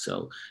that gap.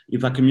 So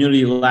if a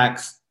community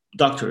lacks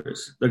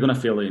doctors, they're going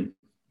to fill in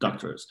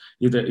doctors.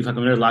 If a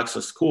community lacks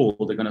a school,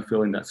 they're going to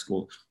fill in that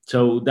school.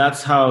 So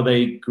that's how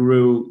they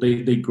grew.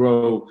 They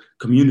grow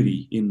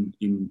community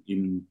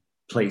in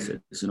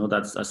places.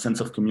 That's a sense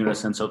of community, a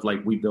sense of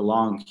like, we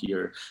belong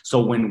here. So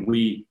when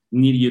we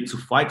need you to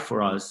fight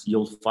for us,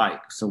 you'll fight.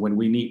 So when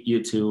we need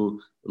you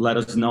to let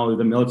us know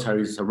the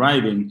military is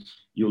arriving,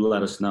 you'll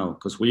let us know,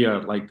 because we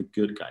are like the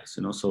good guys.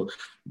 So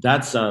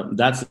that's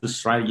the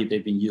strategy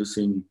they've been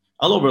using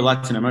all over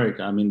Latin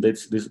America. I mean,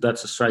 that's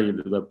a strategy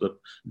that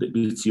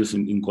it's used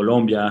in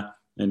Colombia,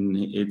 and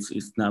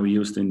it's now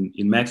used in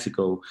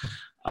Mexico.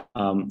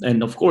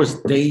 And of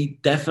course, they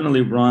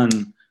definitely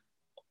run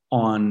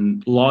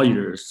on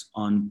lawyers,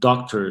 on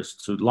doctors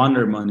to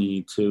launder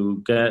money,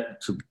 to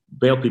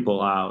bail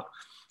people out,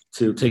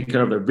 to take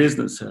care of their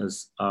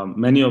businesses.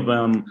 Many of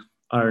them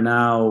are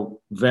now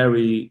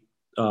very...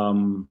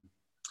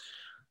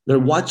 they're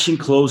watching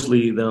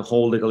closely the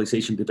whole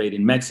legalization debate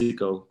in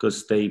Mexico,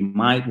 because they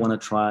might want to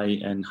try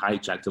and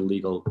hijack the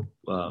legal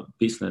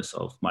business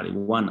of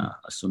marijuana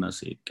as soon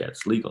as it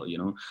gets legal.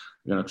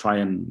 They're going to try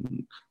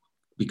and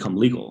become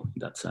legal in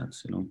that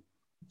sense.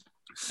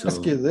 So,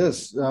 ask you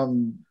this.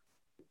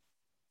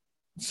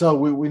 So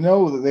we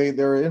know that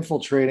they're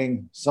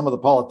infiltrating some of the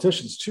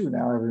politicians too.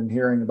 Now I've been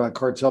hearing about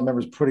cartel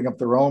members putting up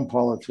their own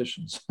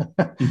politicians,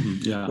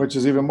 which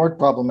is even more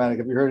problematic.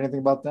 Have you heard anything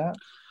about that?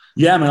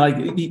 Yeah, I mean, like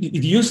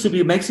it used to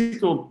be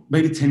Mexico,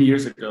 maybe 10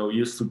 years ago,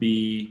 used to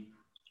be,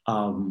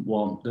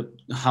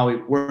 how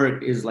it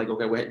worked is like,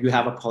 okay, you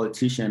have a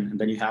politician and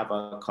then you have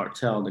a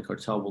cartel, and the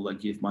cartel will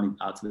like give money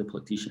out to the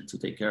politician to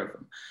take care of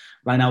them.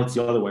 Right now, it's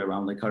the other way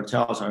around. Like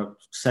cartels are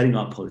setting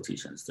up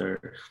politicians.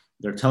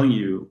 They're telling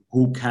you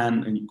who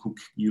can and who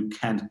you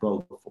can't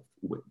vote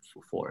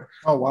for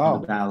oh, wow.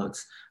 the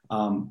ballots,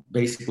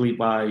 basically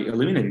by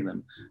eliminating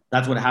them.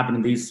 That's what happened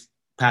in these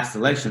past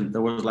elections.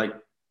 There was like,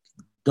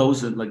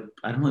 those like,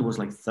 I don't know, it was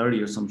like 30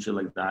 or some shit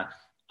like that.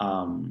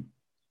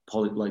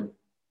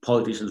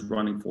 Politicians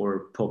running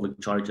for public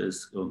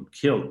charges,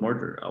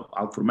 murder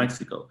out for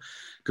Mexico,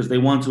 because they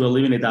want to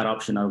eliminate that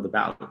option out of the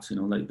ballots.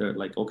 Like they're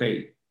like,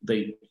 okay,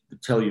 they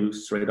tell you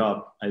straight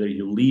up, either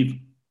you leave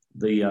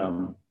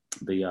the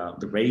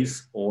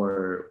race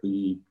or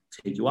we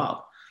take you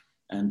out.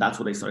 And that's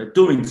what they started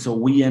doing. So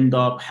we end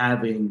up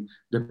having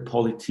the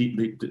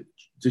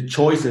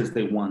choices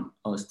they want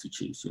us to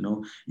choose.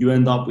 You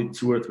end up with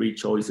 2 or 3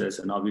 choices,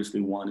 and obviously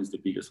one is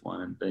the biggest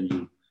one. And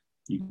then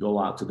you go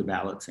out to the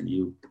ballots and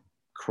you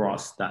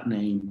cross that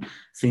name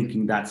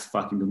thinking that's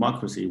fucking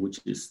democracy, which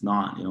is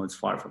not. It's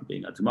far from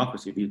being a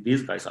democracy.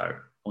 These guys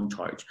are on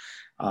charge.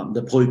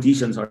 The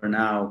politicians are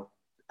now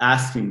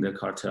asking the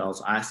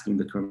cartels, asking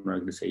the criminal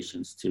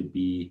organizations to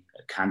be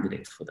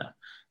candidates for them.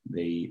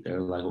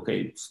 They're like,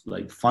 okay, it's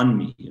like fund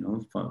me,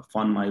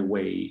 fund my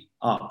way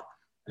up.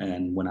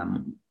 And when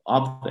I'm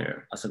up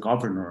there as a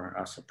governor,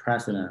 as a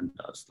president,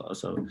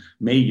 as a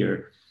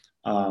mayor,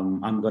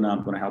 I'm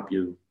gonna help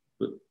you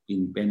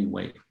in any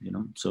way,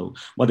 So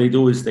what they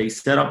do is they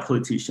set up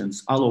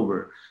politicians all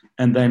over,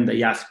 and then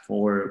they ask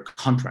for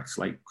contracts,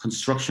 like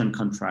construction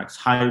contracts,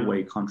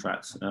 highway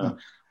contracts,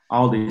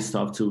 all this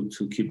stuff to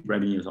keep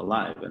revenues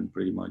alive and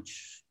pretty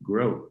much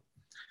grow.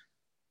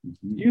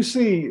 You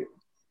see,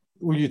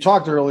 well, you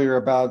talked earlier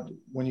about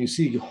when you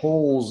see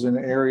holes in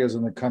areas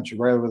in the country,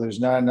 right, where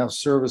there's not enough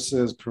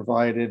services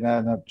provided, not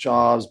enough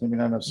jobs, maybe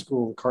not enough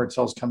school,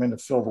 cartels come in to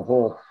fill the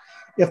hole.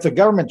 If the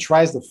government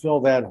tries to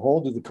fill that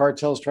hole, do the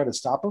cartels try to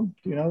stop them?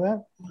 Do you know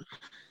that?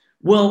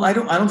 Well, I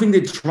don't think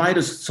they try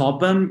to stop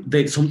them.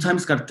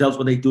 Sometimes cartels,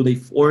 what they do, they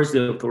force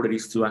the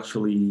authorities to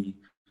actually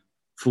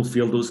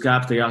fulfill those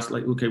gaps. They ask,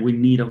 like, okay, we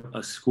need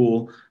a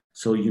school,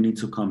 so you need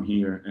to come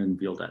here and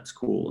build that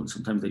school. And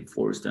sometimes they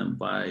force them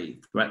by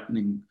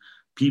threatening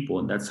people,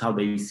 and that's how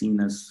they're seen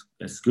as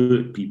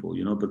good people,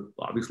 but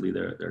obviously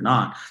they're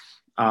not.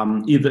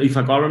 If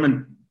a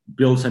government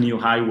builds a new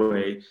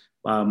highway,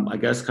 I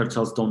guess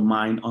cartels don't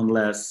mind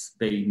unless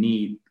they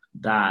need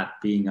that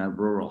being a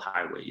rural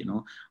highway,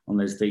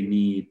 unless they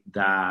need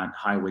that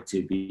highway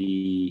to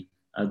be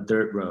a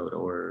dirt road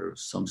or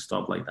some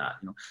stuff like that,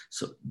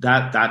 So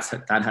that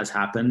has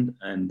happened,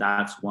 and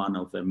that's one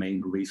of the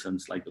main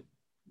reasons, like,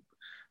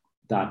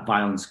 that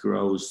violence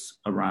grows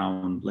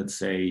around, let's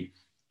say,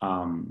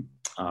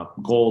 a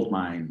gold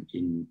mine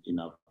in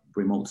a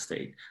remote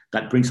state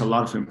that brings a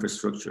lot of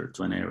infrastructure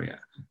to an area.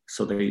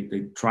 So they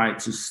try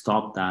to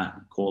stop that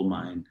gold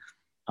mine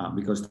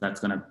because that's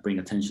going to bring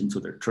attention to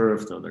their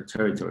turf or their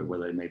territory,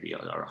 whether it maybe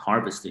are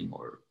harvesting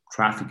or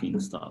trafficking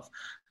stuff.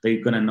 They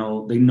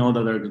know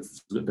that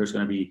there's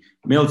going to be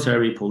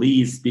military,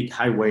 police, big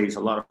highways, a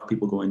lot of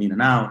people going in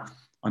and out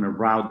on a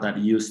route that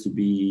used to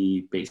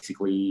be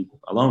basically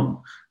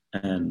alone,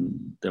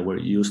 and they were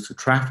used to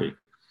traffic.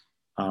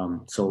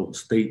 So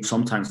they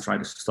sometimes try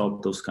to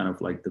stop those kind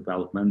of like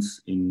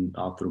developments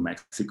through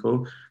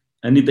Mexico.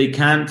 And if they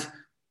can't,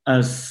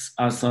 as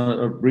I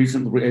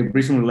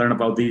recently learned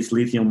about this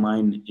lithium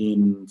mine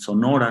in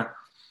Sonora,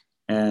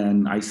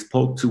 and I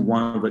spoke to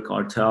one of the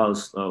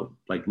cartels,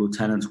 like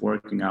lieutenants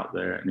working out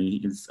there,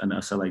 and I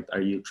said, like,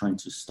 are you trying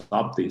to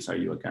stop this? Are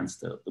you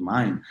against the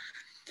mine?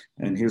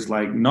 And he's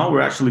like, no, we're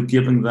actually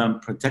giving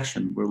them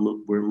protection.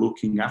 We're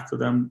looking after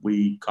them.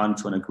 We got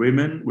into an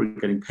agreement. We're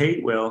getting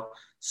paid well.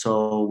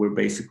 So we're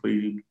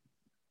basically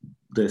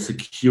the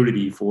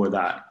security for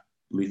that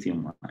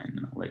lithium mine.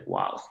 And I'm like,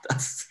 wow,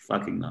 that's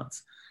fucking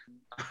nuts.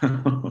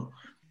 The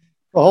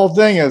whole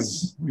thing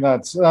is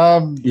nuts.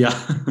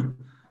 Yeah.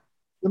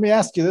 Let me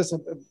ask you this.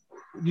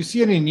 You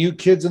see any new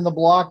kids in the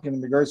block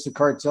in regards to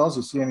cartels?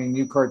 You see any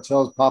new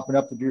cartels popping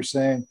up that you're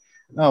saying,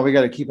 oh, we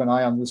got to keep an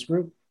eye on this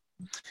group?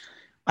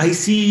 I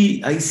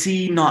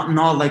see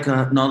not like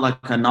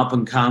an up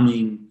and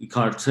coming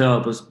cartel,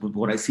 but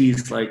what I see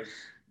is like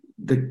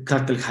the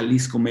Cartel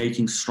Jalisco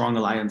making strong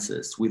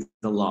alliances with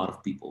a lot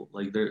of people.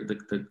 Like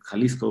the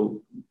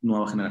Jalisco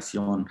Nueva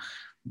Generación,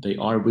 they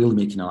are really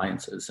making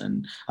alliances.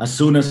 And as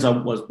soon as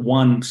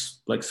one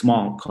like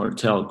small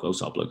cartel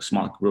goes up, like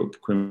small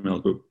criminal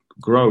group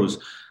grows,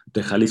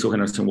 the Jalisco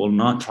Generación will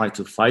not try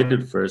to fight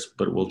it first,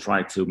 but will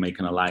try to make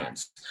an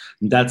alliance.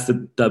 That's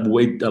a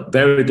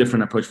very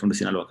different approach from the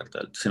Sinaloa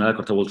Cartel. The Sinaloa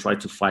Cartel will try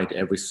to fight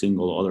every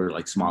single other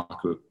like small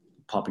group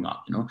popping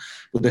up,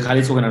 But the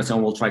Jalisco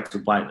Generación will try to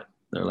fight it.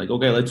 They're like,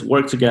 okay, let's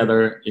work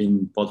together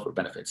in both for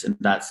benefits. And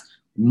that's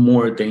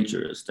more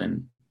dangerous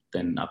than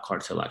a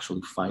cartel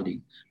actually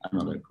fighting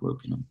another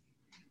group,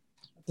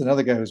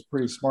 Another guy who's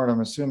pretty smart, I'm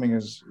assuming,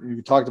 is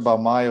you talked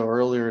about Mayo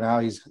earlier and how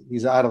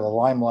he's out of the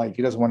limelight.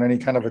 He doesn't want any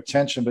kind of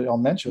attention, but El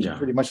Mencho is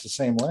pretty much the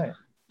same way.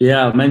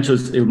 Yeah,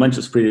 Mencho's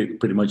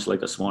pretty much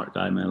like a smart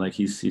guy, man. Like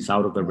he's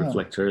out of the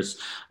reflectors.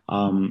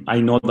 I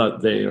know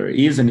that there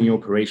is a new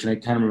operation. I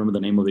can't remember the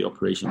name of the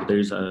operation, but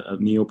there's a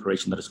new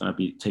operation that is going to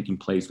be taking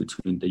place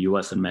between the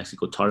U.S. and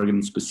Mexico,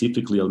 targeting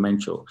specifically El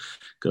Mencho,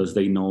 because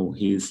they know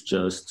he's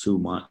just too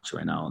much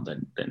right now,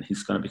 and then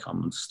he's going to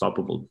become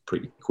unstoppable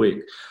pretty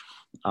quick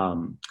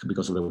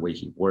because of the way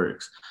he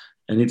works.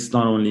 And it's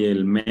not only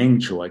El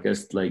Mencho. I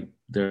guess like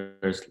there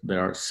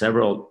are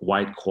several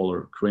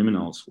white-collar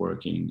criminals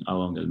working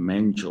along El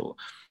Mencho,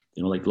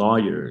 like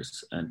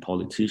lawyers and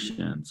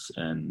politicians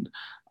and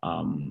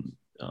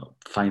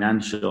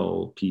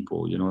financial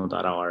people,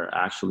 that are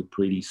actually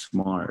pretty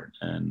smart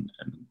and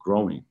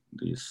growing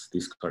this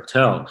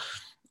cartel.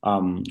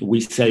 We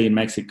say in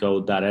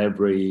Mexico that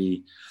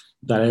every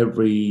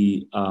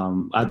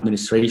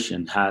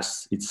administration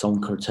has its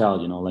own cartel,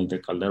 like the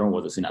Calderon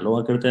was the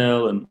Sinaloa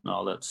cartel and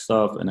all that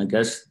stuff. And I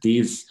guess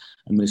this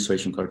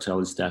administration cartel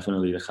is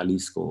definitely the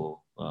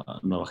Jalisco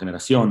Nueva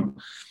Generación.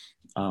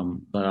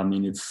 But I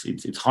mean,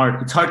 it's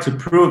hard to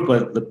prove,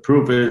 but the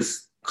proof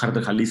is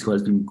Cartel Jalisco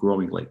has been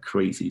growing like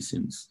crazy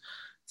since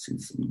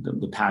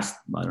the past,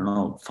 I don't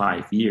know,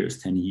 5 years,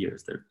 10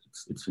 years.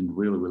 it's been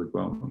really, really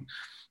growing.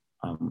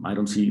 I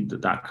don't see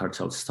that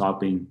cartel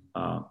stopping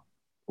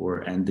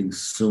or ending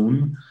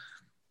soon.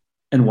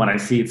 And what I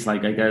see, it's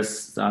like, I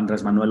guess,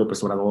 Andrés Manuel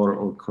López Obrador,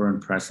 or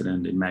current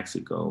president in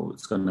Mexico,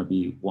 it's going to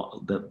be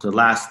the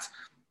last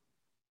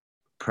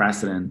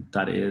president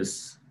that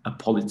is a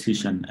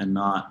politician and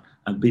not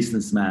a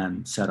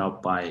businessman set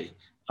up by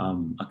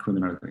a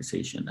criminal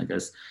organization. I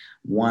guess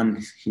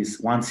once his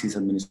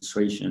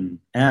administration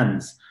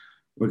ends,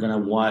 we're going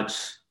to watch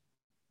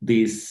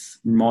this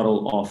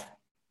model of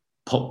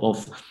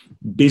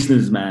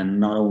businessmen,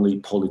 not only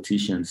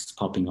politicians,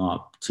 popping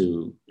up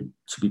to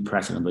be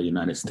president of the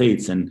United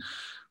States, and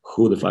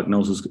who the fuck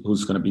knows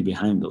who's going to be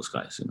behind those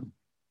guys, you know.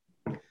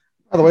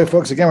 By the way,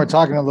 folks, again, we're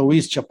talking to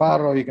Luis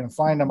Chaparro. You can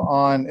find him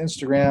on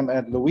Instagram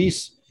at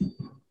Luis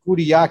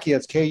Kuriaki.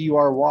 That's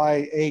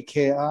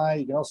Kuryaki.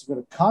 You can also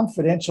go to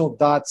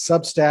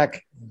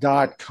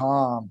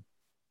confidential.substack.com.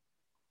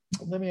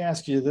 Let me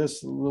ask you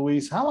this,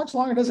 Luis. How much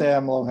longer does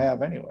AMLO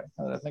have anyway?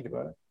 Now that I think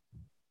about it.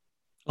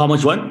 How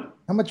much what?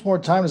 How much more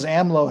time does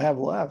AMLO have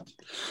left?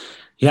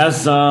 He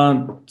has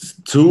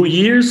 2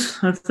 years,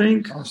 I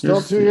think. Oh,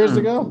 still 2 years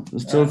to go?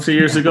 Still 2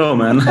 years ago,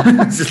 man.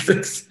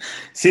 It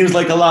seems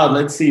like a lot.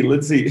 Let's see.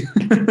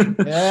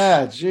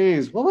 Yeah,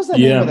 geez. What was the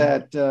name of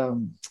that?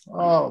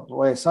 Oh,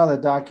 boy, I saw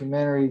that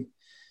documentary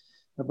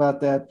about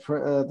that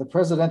the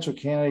presidential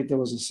candidate that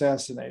was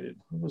assassinated.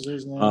 What was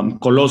his name?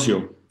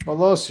 Colosio.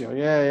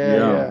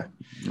 Yeah.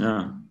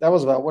 That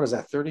was about, what is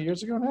that, 30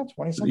 years ago now?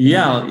 20 something?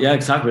 Yeah,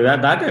 exactly.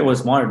 That guy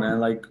was smart,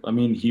 man. Like, I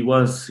mean, he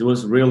was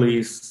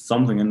really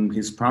something, and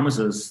his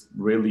promises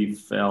really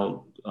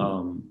felt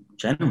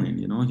genuine,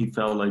 you know. He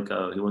felt like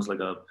he was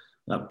like a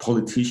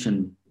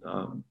politician,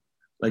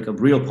 like a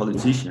real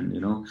politician,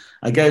 you know.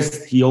 I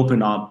guess he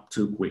opened up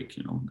too quick,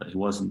 you know, that he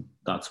wasn't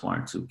that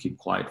smart to keep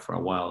quiet for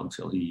a while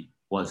until he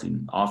was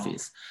in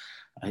office.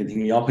 I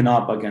think he opened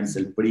up against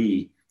El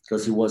PRI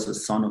because he was a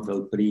son of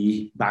El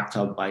PRI, backed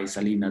up by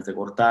Salinas de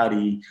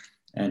Gortari,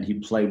 and he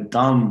played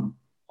dumb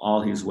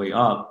all his way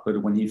up.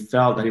 But when he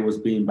felt that he was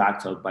being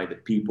backed up by the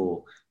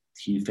people,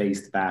 he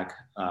faced back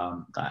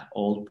that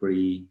old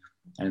PRI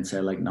and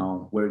said, like,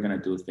 no, we're going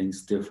to do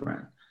things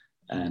different.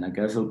 And I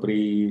guess El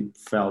PRI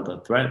felt a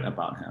threat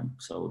about him.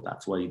 So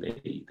that's why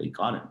they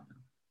got him.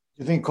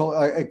 You think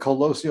a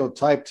Colosio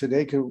type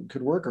today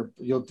could work, or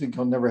you'll think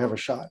he'll never have a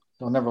shot?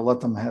 They'll never let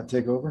them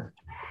take over?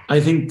 I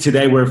think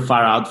today we're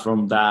far out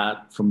from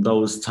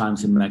those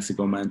times in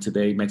Mexico, man.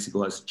 Today,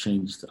 Mexico has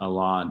changed a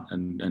lot.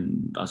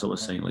 And as I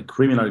was saying, like,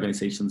 criminal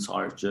organizations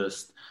are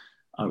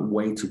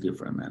way too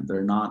different, man.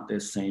 They're not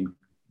the same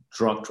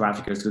drug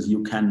traffickers, because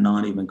you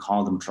cannot even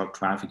call them drug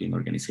trafficking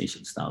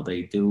organizations now.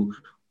 They do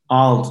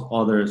all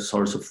other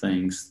sorts of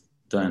things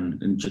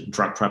than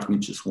drug trafficking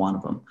is just one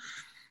of them.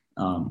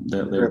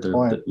 They're just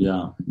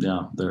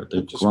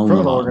grown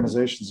criminal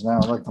organizations now,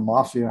 like the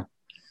mafia.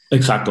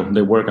 Exactly.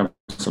 They work as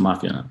a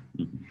mafia now.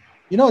 Mm-hmm.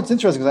 You know, it's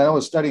interesting, because I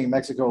was studying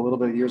Mexico a little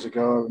bit years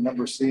ago. I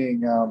remember seeing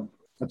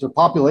that their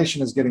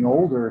population is getting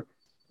older.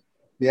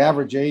 The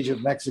average age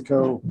of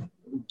Mexico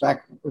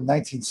back in the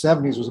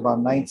 1970s was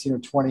about 19 or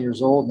 20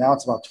 years old. Now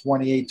it's about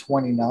 28,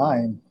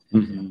 29.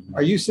 Mm-hmm.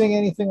 Are you seeing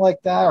anything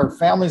like that? Are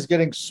families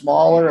getting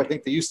smaller? I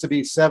think there used to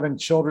be 7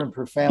 children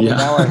per family.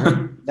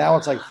 Yeah. Now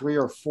it's like 3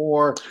 or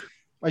 4.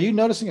 Are you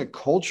noticing a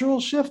cultural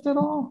shift at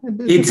all?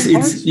 It's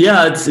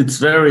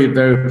very,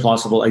 very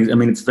plausible. I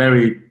mean, it's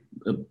very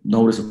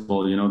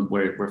noticeable, you know,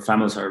 where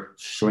families are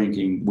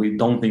shrinking. We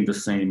don't think the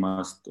same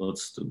as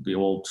the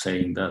old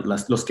saying that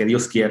los que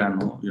Dios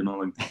quieran, you know,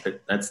 like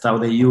that's how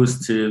they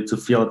used to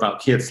feel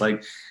about kids,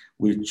 like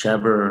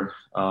whichever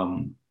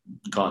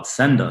God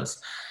send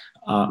us.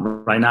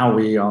 Right now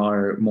we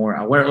are more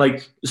aware,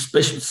 like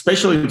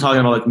especially talking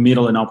about like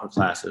middle and upper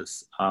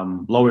classes.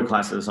 Lower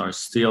classes are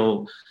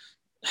still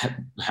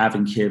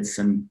having kids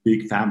and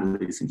big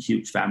families and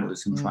huge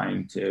families and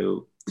trying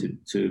to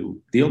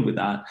deal with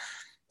that.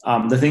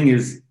 The thing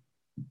is,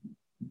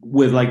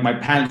 with like my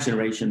parents'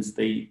 generations,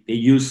 it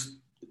used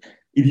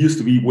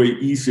to be way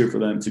easier for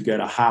them to get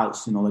a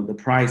house, you know, like the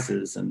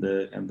prices and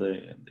the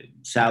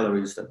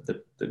salaries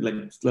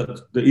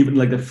even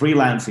like the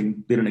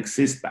freelancing didn't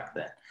exist back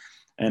then.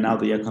 And now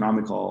the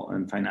economical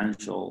and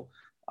financial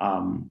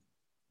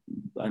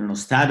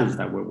status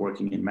that we're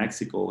working in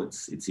Mexico,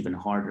 it's even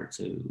harder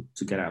to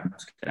get a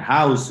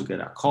house, to get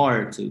a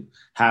car, to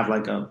have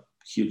like a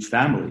huge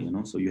family, you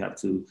know. So you have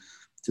to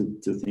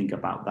think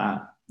about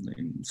that.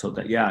 And so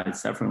that, yeah,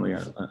 it's definitely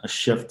a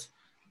shift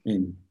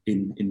in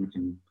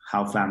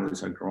how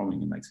families are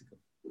growing in Mexico.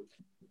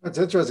 That's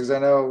interesting, because I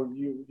know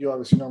you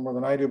obviously know more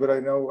than I do, but I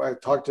know I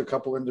talked to a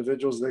couple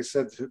individuals. They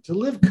said to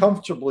live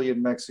comfortably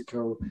in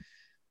Mexico,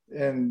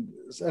 and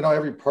I know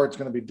every part's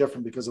going to be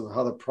different because of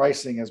how the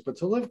pricing is, but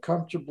to live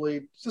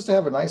comfortably, just to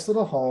have a nice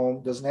little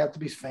home, doesn't have to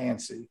be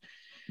fancy,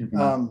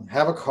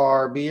 have a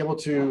car, be able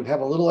to have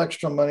a little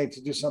extra money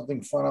to do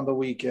something fun on the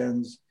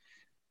weekends,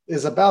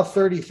 is about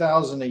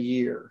 $30,000 a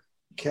year,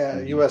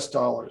 US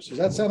dollars. Does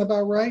that sound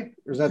about right?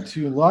 Or is that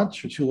too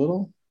much or too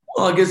little?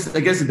 Well, I guess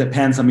it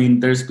depends. I mean,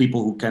 there's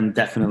people who can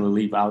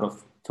definitely live out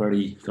of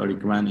 30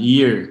 grand a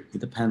year. It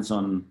depends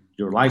on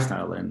your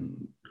lifestyle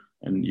and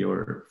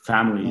your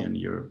family and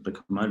the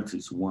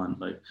commodities you want.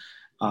 Like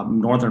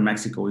northern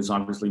Mexico is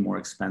obviously more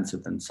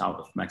expensive than south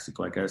of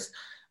Mexico, I guess.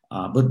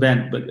 But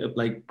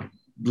like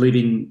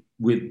living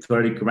with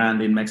 30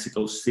 grand in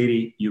Mexico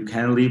City, you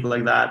can live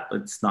like that,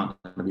 but it's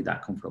not going to be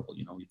that comfortable.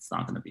 You know, it's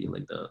not going to be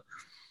like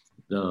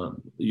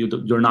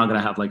you're not going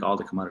to have like all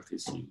the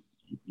commodities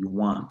you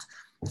want.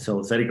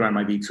 So 30 grand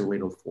might be too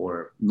little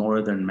for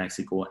northern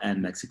Mexico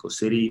and Mexico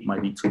City. It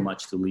might be too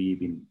much to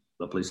live in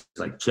a place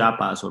like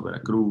Chiapas or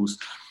Veracruz.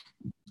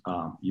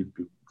 You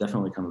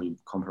definitely can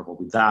live comfortable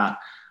with that.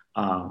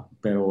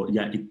 But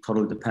yeah, it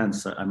totally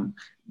depends.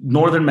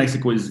 Northern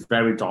Mexico is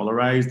very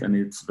dollarized and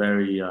it's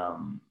very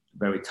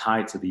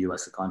tied to the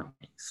U.S. economy.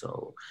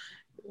 So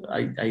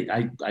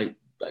I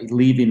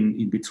live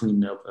in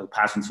between El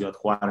Paso and Ciudad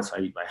Juarez.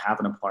 I have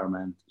an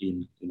apartment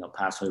in El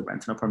Paso. I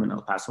rent an apartment in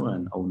El Paso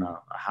and own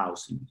a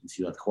house in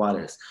Ciudad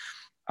Juarez.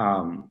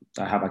 I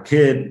have a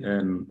kid,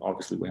 and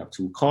obviously we have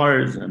 2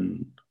 cars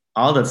and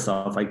all that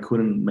stuff. I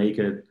couldn't make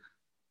it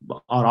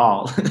at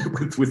all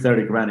with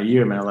 30 grand a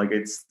year, man. Like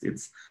it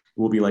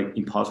will be like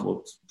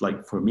impossible,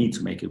 like for me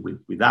to make it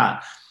with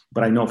that.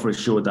 But I know for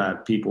sure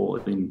that people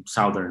in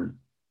southern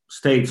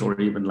states or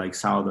even like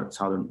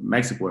southern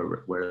Mexico,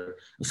 where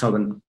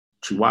southern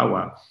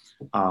Chihuahua,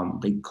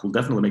 they could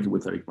definitely make it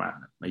with 30 grand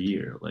a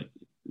year. Like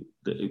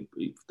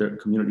if their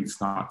community is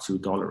not too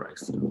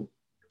dollarized.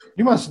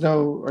 You must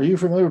know. Are you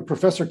familiar with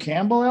Professor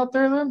Campbell out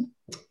there then?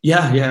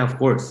 Yeah, of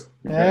course.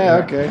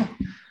 Yeah. Okay.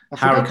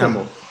 Howard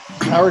Campbell.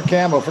 Howard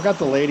Campbell. I forgot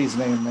the lady's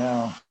name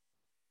now.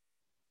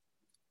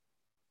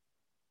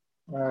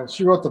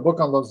 She wrote the book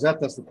on Los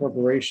Zetas, the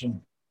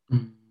corporation.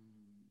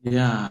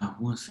 Yeah,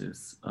 what's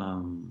this? I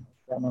can't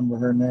remember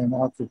her name.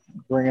 I'll have to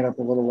bring it up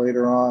a little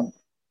later on.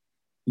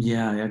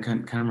 Yeah, I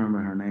can't remember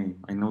her name.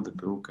 I know the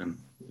book,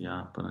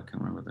 but I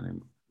can't remember the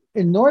name.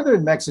 In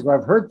northern Mexico,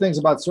 I've heard things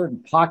about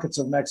certain pockets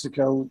of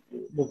Mexico,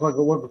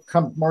 what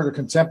come more to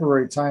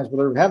contemporary times,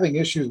 where they're having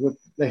issues with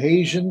the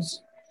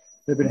Haitians.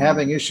 They've been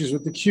having issues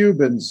with the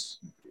Cubans.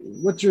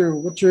 What's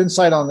your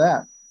insight on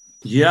that?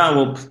 Yeah,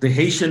 well, the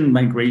Haitian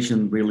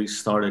migration really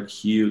started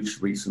huge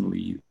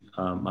recently,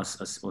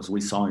 as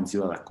we saw in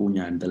Ciudad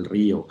Acuña and Del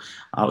Rio.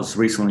 As I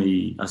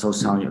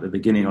was telling you at the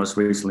beginning, I was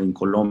recently in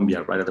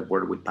Colombia, right at the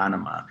border with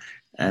Panama,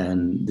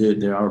 and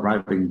they are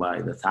arriving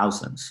by the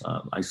thousands.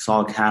 I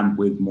saw a camp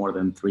with more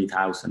than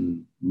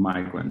 3,000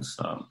 migrants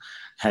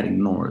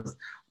heading north.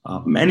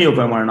 Many of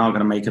them are not going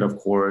to make it, of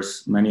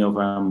course. Many of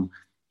them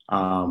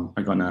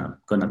are gonna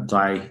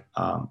die,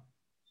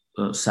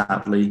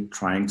 sadly,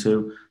 trying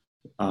to.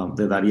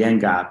 The Darien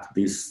Gap,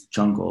 this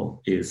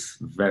jungle, is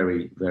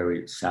very,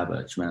 very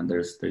savage, man.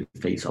 They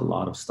face a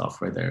lot of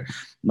stuff right there.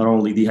 Not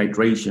only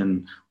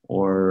dehydration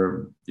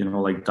or,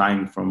 like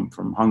dying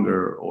from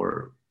hunger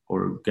or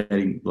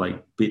getting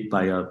like bit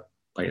by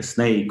a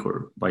snake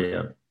or by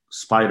a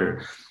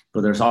spider,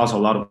 but there's also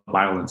a lot of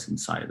violence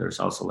inside. There's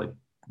also like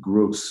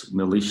groups,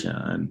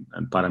 militia and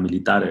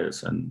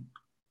paramilitares and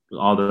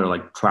other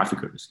like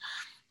traffickers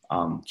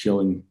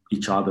killing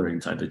each other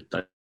inside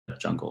the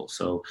jungle.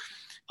 So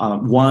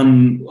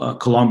one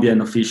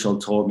Colombian official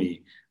told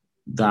me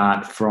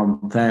that from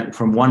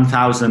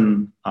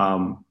 1,000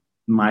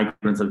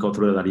 migrants that go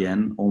through the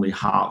Darien, only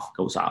half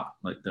goes out.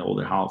 Like the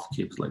other half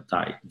keeps like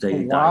die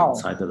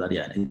inside the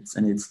Darien.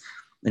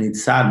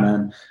 It's sad,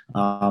 man.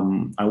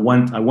 I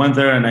went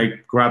there and I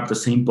grabbed the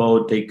same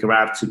boat they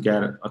grabbed to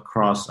get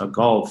across a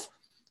gulf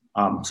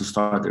to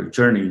start their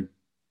journey.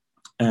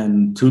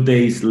 And 2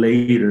 days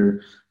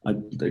later,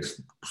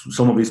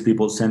 some of these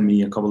people sent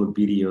me a couple of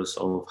videos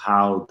of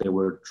how they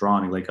were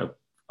drowning, like an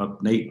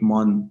 8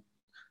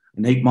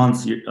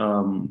 months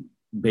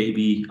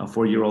baby, a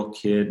 4-year-old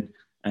kid,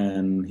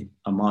 and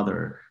a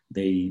mother.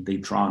 They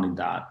drowned in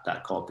that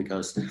gulf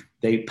because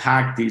they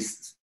packed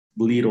this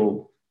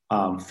little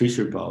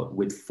fisher boat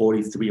with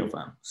 43 of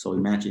them. So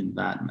imagine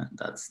that, man.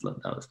 That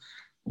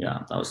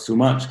was too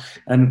much.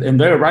 And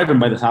they're arriving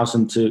by the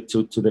thousand to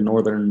the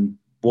northern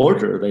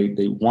border.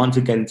 They want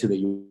to get into the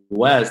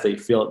U.S. They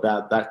feel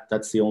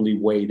that's the only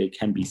way they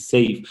can be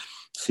safe,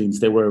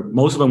 since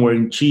most of them were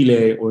in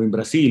Chile or in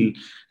Brazil,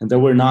 and they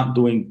were not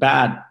doing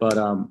bad, but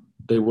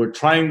they were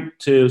trying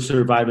to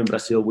survive in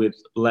Brazil with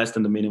less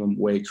than the minimum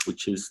wage,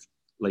 which is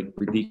like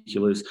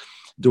ridiculous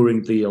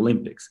during the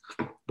Olympics.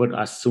 But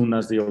as soon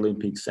as the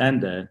Olympics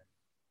ended,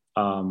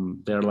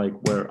 they're like,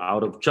 we're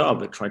out of job.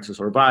 They tried to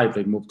survive.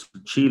 They moved to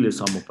Chile,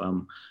 some of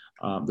them.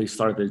 They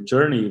started their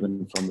journey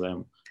even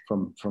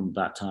from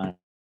that time.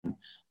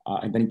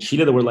 And then in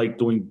Chile, they were like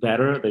doing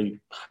better.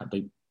 They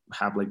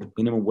have like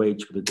minimum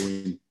wage, but they're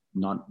doing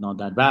not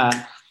that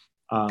bad.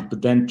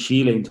 But then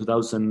Chile in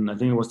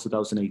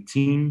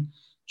 2018,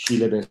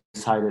 Chile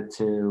decided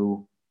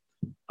to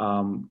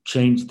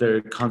change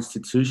their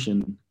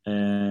constitution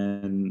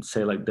and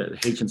say like the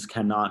Haitians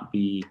cannot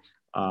be,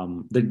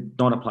 they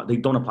don't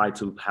apply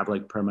to have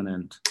like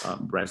permanent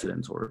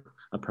residence or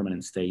a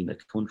permanent stay in the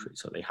country.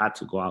 So they had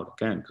to go out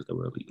again because they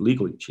were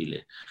illegal in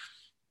Chile.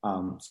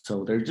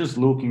 So they're just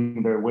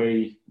looking their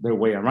way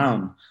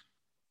around.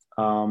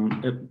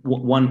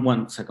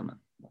 One second, man.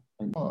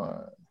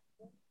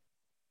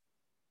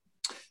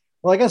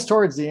 Well, I guess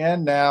towards the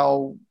end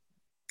now,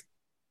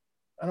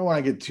 I don't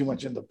want to get too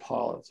much into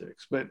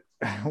politics, but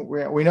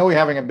we know we're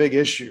having a big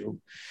issue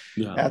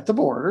at the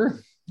border.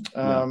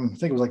 I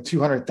think it was like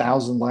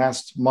 200,000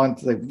 last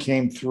month that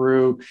came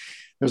through.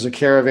 There's a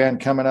caravan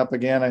coming up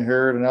again. I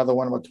heard another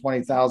one about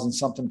 20,000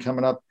 something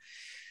coming up.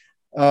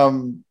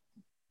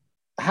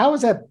 How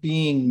is that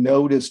being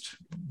noticed,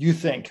 you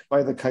think,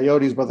 by the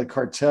coyotes, by the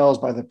cartels,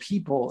 by the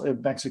people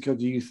in Mexico?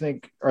 Do you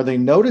think, are they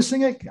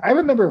noticing it? I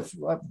remember,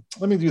 let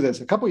me do this.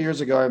 A couple of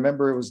years ago, I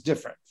remember it was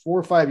different. 4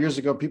 or 5 years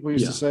ago, people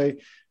used to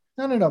say,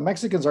 no,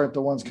 Mexicans aren't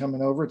the ones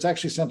coming over. It's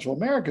actually Central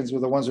Americans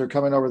were the ones that are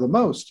coming over the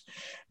most.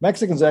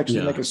 Mexicans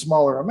actually make a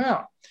smaller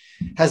amount.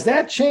 Has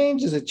that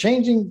changed? Is it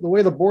changing the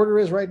way the border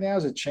is right now?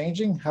 Is it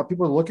changing how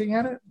people are looking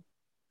at it?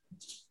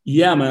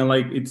 Yeah, man,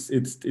 like it's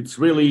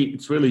really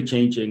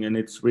changing, and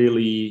it's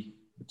really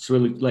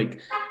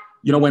like,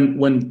 you know,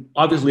 when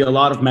obviously a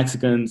lot of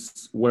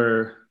Mexicans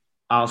were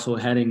also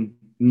heading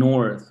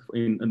north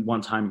in one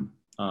time.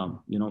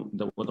 You know,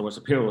 there was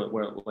a period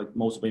where like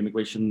most of the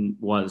immigration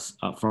was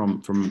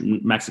from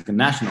Mexican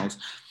nationals,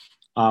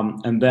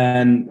 and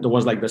then there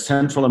was like the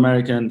Central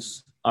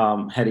Americans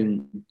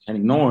heading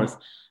north,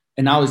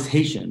 and now it's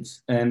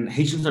Haitians, and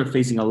Haitians are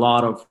facing a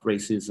lot of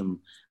racism.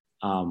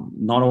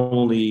 Not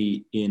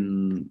only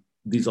in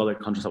these other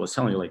countries I was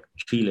telling you, like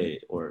Chile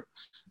or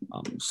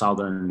South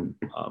American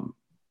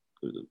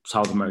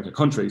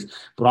countries,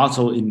 but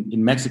also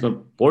in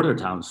Mexico border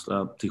towns,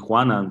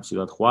 Tijuana,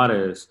 Ciudad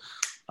Juarez,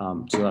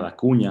 Ciudad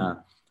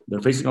Acuña.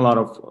 They're facing a lot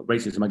of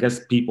racism. I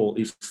guess people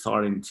is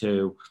starting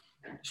to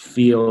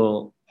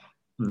feel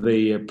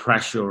the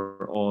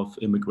pressure of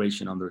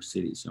immigration on their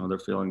cities. You know, they're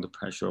feeling the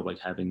pressure of like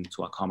having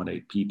to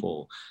accommodate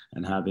people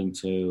and having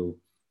to,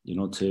 you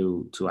know,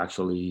 to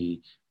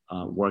actually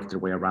work their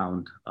way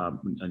around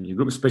and you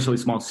group, especially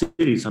small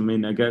cities. I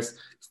mean, I guess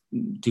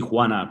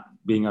Tijuana,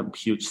 being a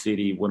huge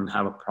city, wouldn't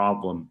have a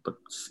problem, but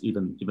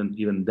even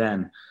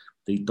then,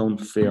 they don't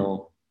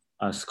feel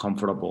as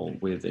comfortable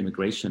with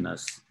immigration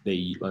as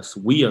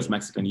we as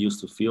Mexicans used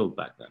to feel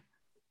back then.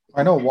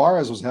 I know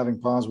Juarez was having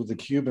problems with the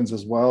Cubans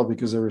as well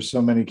because there were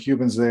so many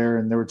Cubans there,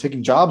 and they were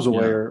taking jobs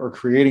away or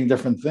creating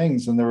different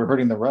things, and they were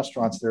hurting the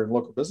restaurants there and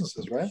local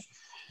businesses, right?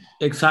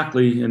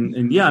 Exactly,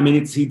 and yeah, I mean,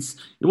 it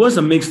was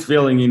a mixed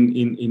feeling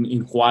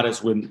in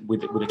Juarez with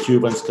the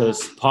Cubans,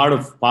 because part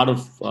of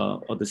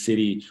the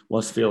city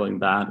was feeling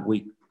that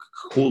we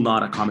could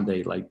not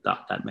accommodate like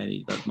that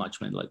much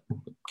like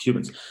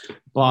Cubans,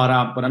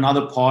 but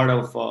another part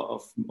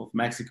of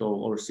Mexico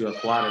or Ciudad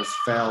Juarez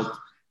felt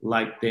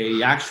like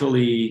they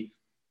actually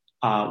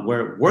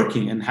were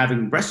working and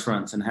having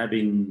restaurants and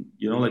having,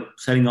 you know, like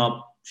setting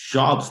up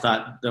shops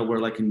that were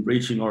like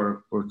enriching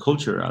our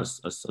culture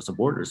as a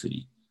border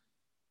city.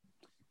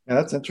 Yeah,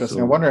 that's interesting.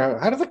 So, I wonder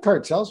how do the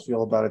cartels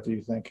feel about it? Do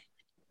you think?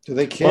 Do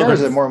they care? Well,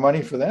 is it more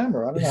money for them,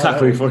 or I don't know?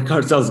 Exactly, for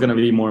cartels, it's going to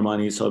be more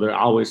money, so they're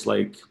always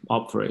like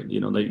up for it. You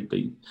know,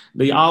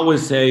 they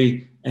always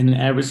say, and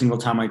every single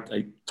time I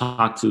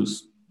talk to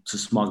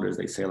smugglers,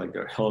 they say like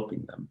they're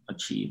helping them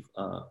achieve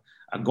a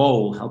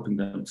goal, helping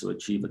them to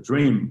achieve a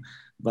dream.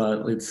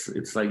 But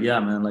it's like, yeah,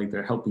 man, like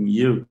they're helping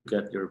you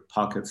get your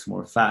pockets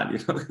more fat, you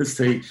know, because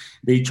they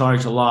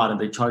charge a lot,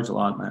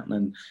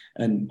 man.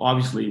 And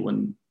obviously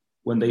when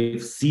they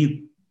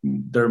see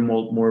they're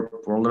more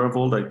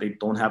vulnerable, like they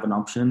don't have an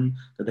option,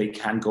 that they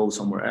can't go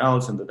somewhere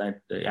else, and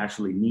that they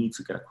actually need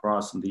to get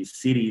across in these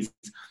cities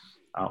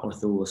or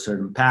through a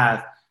certain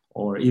path,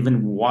 or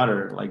even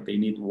water, like they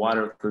need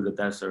water through the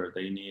desert.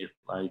 They need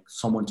like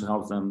someone to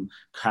help them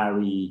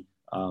carry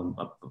a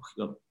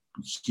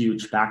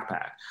huge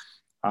backpack.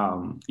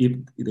 If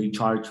they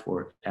charge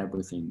for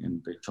everything,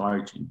 and they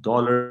charge in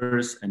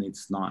dollars, and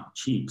it's not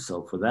cheap.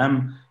 So for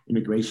them,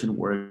 immigration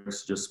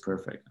works just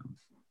perfect.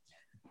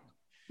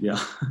 Yeah.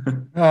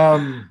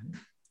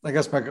 I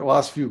guess my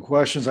last few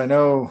questions. I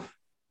know.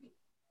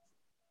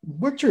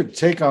 What's your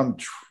take on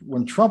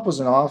when Trump was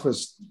in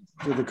office?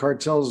 Did the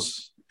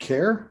cartels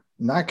care?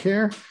 Not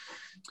care?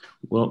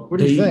 Well, what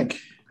do you think?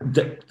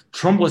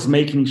 Trump was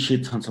making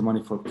shit tons of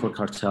money for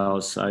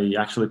cartels. I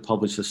actually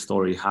published a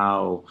story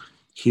how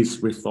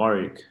his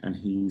rhetoric and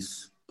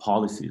his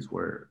policies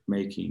were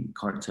making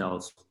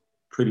cartels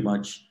pretty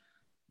much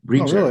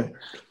richer. Oh, really?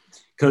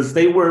 Because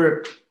they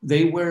were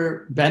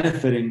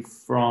benefiting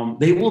from,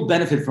 they will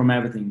benefit from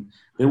everything.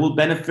 They were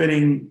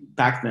benefiting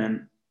back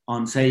then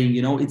on saying,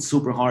 you know, it's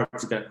super hard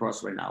to get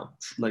across right now.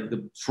 Like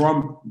the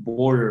Trump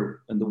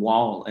border and the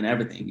wall and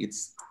everything,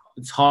 it's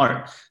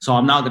hard. So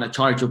I'm not going to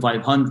charge you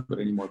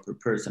 $500 anymore per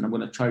person. I'm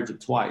going to charge you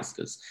twice,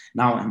 because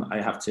now I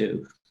have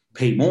to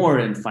pay more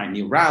and find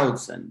new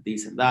routes and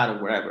this and that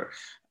or wherever.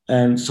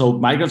 And so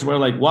migrants were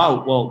like,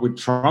 wow, well, with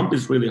Trump,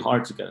 it's really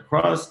hard to get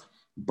across,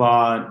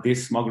 but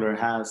this smuggler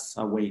has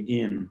a way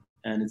in,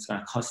 and it's going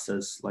to cost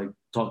us like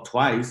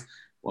twice.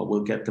 Well,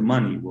 we'll get the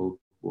money. We'll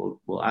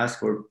ask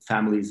for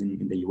families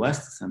in the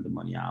U.S. to send the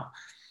money out.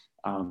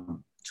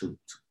 to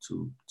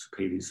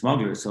pay these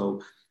smugglers.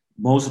 So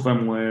most of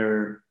them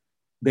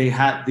they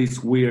had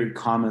these weird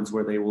comments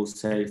where they will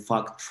say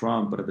 "fuck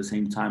Trump," but at the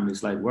same time,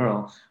 it's like,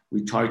 well,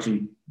 we're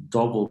charging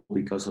double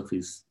because of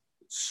his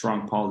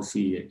strong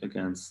policy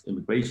against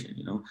immigration.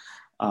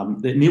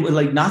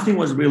 Like nothing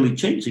was really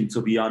changing,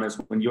 to be honest.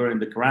 When you're in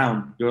the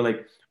ground, you're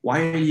like,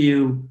 why are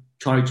you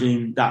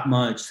charging that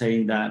much,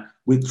 saying that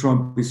with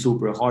Trump it's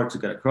super hard to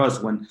get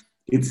across when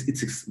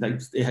it's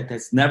like it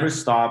has never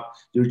stopped.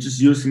 You're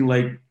just using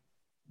like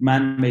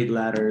man-made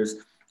ladders,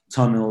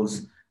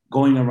 tunnels,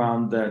 going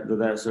around the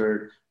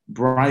desert,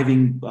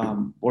 bribing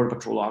border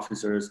patrol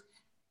officers.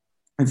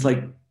 It's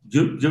like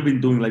you've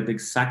been doing like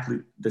exactly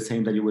the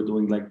same that you were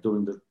doing like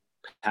during the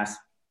past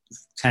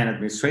 10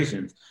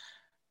 administrations.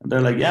 And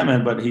they're like, yeah,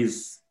 man, but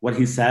what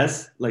he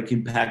says like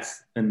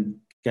impacts and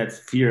gets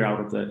fear out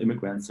of the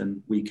immigrants,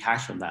 and we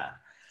cash on that.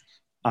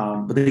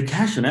 But they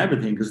cash on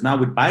everything, because now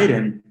with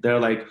Biden, they're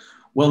like,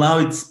 well, now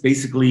it's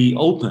basically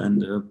open.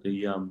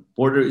 The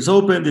border is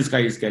open. This guy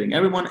is getting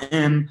everyone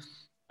in.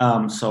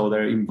 So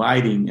they're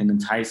inviting and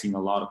enticing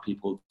a lot of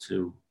people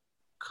to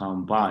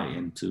come by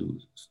and to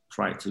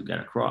try to get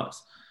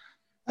across.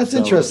 That's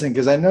interesting,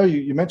 because I know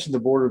you mentioned the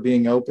border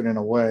being open in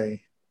a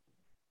way.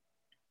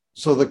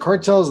 So the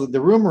cartels,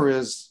 the rumor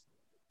is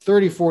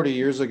 30, 40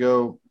 years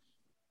ago,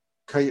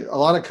 a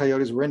lot of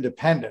coyotes were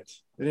independent.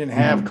 They didn't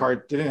have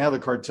the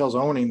cartels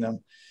owning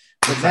them.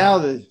 But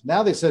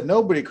now they said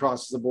nobody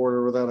crosses the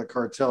border without a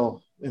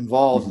cartel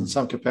involved in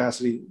some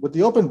capacity. With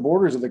the open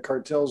borders, of the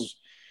cartels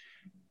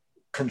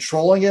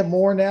controlling it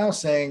more now,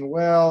 saying,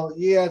 well,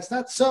 yeah, it's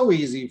not so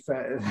easy.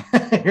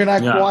 You're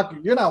not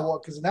walking,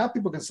 because now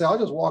people can say, I'll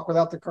just walk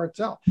without the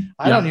cartel.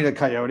 I don't need a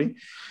coyote.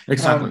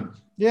 Exactly.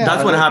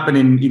 That's what happened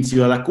in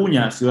Ciudad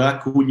Acuña.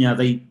 Ciudad Acuña,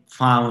 they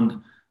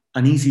found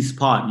an easy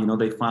spot.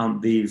 They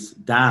found this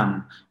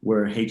dam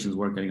where Haitians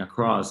were getting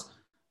across,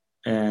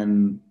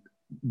 and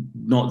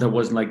there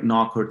was like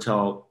no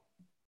cartel.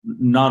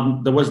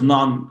 There was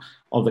none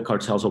of the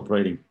cartels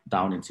operating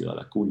down in Ciudad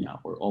Acuña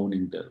or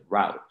owning the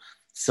route.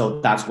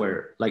 So that's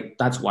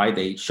why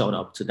they showed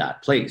up to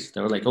that place. They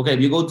were like, okay,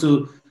 if you go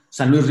to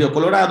San Luis Rio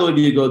Colorado, if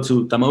you go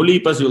to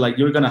Tamaulipas,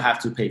 you're gonna have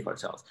to pay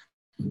cartels.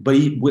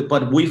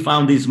 But we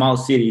found this small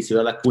city,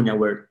 Ciudad Acuña,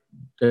 where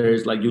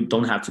there's like you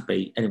don't have to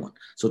pay anyone.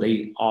 So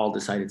they all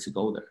decided to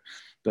go there.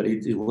 But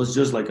it was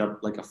just like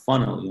a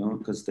funnel,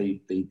 because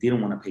they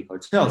didn't want to pay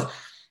cartels.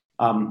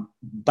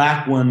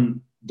 Back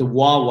when the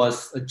wall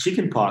was a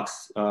chicken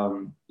pox,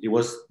 it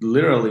was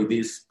literally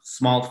this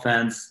small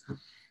fence,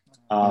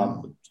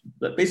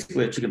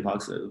 basically a chicken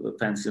pox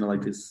fence,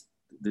 like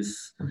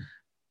this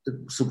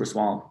super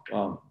small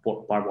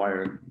barbed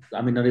wire.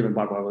 I mean, not even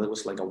barbed wire, it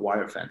was like a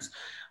wire fence.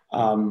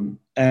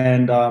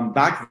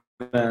 Back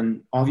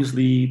then,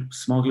 obviously,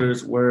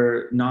 smugglers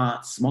were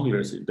not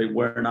smugglers. They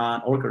were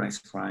not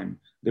organized crime.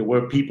 They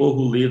were people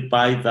who lived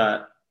by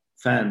that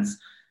fence,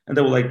 and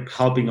they were like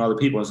helping other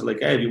people. So like,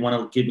 hey, if you want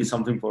to give me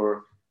something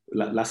for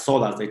las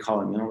sodas, they call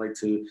them, like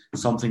to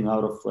something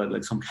out of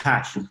like some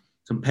cash,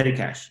 some petty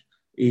cash.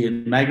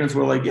 And migrants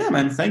were like, yeah,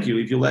 man, thank you.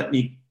 If you let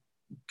me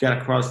get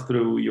across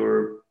through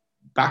your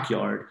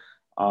backyard,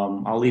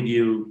 I'll leave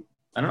you,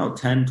 I don't know,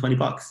 10, 20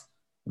 bucks.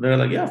 They're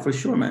like, yeah, for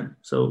sure, man.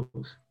 So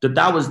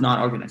that was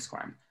not organized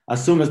crime.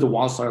 As soon as the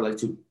wall started like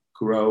to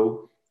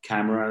grow,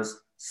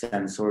 cameras,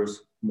 sensors,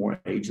 more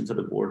agents at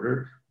the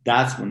border,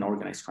 that's when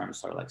organized crime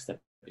started like stepping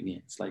in.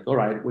 It's like, all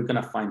right, we're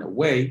gonna find a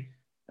way,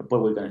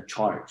 but we're gonna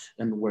charge.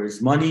 And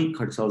where's money?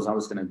 Cartels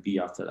always gonna be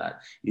after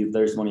that. If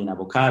there's money in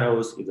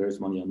avocados, if there's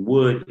money on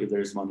wood, if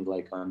there's money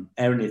like on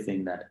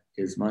anything that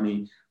is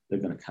money, they're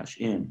gonna cash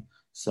in.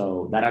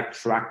 So that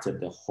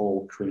attracted the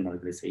whole criminal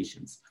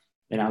organizations.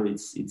 And now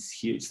it's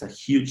huge. It's a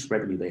huge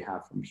revenue they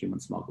have from human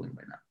smuggling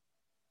right now.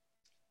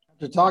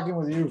 After talking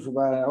with you for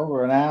about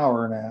over an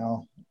hour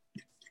now,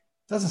 it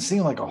doesn't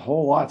seem like a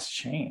whole lot's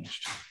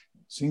changed.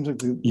 It seems like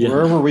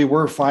wherever we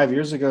were 5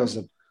 years ago is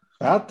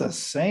about the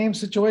same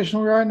situation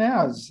we are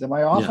now. Am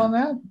I off on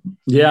that?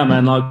 Yeah,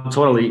 man, no,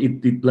 totally.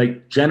 It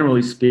like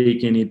generally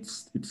speaking, it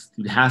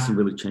hasn't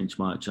really changed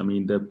much. I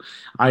mean,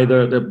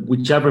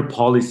 whichever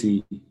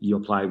policy you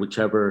apply,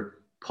 whichever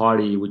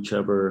party,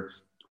 whichever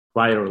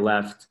right or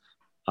left,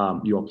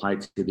 you apply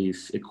to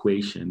this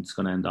equation, it's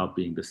going to end up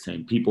being the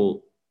same.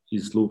 People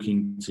is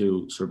looking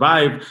to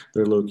survive.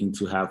 They're looking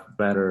to have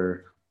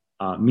better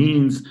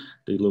means.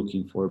 They're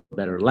looking for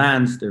better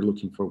lands. They're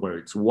looking for where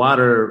it's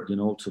water,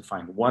 to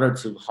find water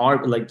to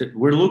harvest. Like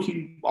we're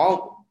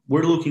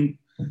looking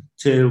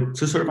to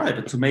survive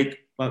and to make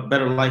a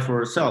better life for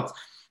ourselves.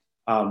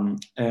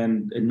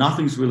 And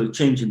nothing's really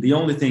changing. The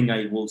only thing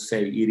I will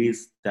say it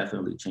is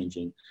definitely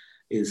changing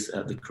is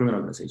the criminal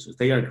organizations.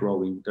 They are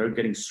growing. They're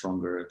getting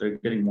stronger. They're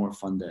getting more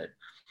funded,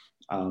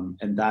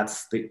 and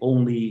that's the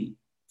only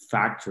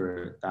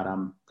factor that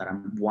I'm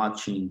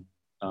watching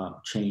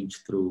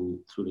change through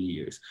the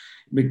years.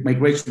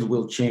 Migration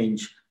will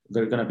change.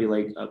 They're going to be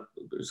like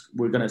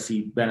we're going to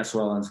see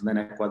Venezuelans and then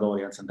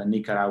Ecuadorians and then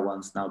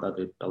Nicaraguans now that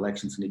the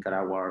elections in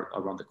Nicaragua are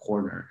around the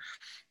corner.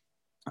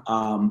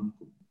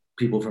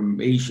 people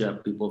from Asia,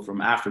 people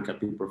from Africa,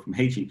 people from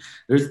Haiti.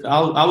 There's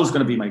always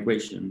going to be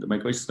migration. The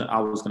migration is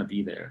always going to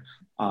be there.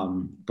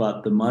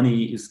 But the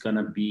money is going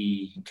to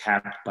be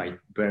capped by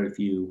very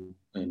few,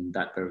 and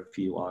that very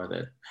few are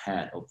the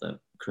head of the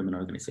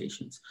criminal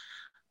organizations.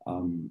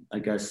 I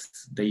guess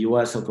the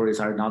U.S. authorities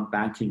are not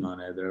banking on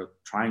it. They're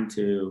trying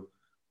to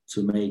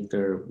make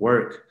their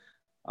work.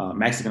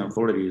 Mexican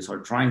authorities are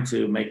trying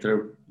to make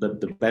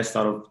the best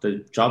out of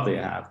the job they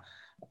have.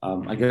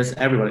 I guess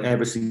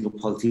every single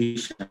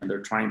politician,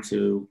 they're trying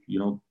to,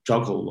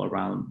 juggle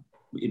around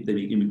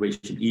the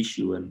immigration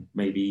issue and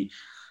maybe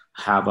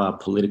have a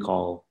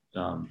political,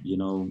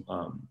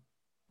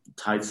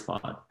 tight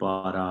spot.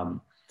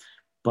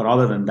 But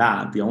other than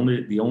that, the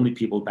only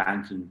people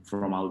banking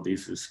from all of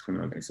this is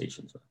criminal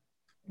organizations. I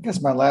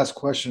guess my last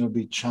question would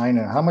be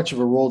China. How much of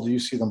a role do you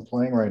see them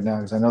playing right now?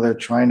 Because I know they're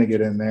trying to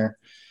get in there.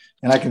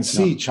 And I can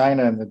see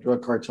China and the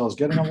drug cartels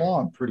getting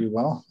along pretty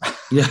well.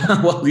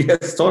 Yeah, well,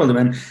 yes, totally,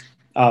 man.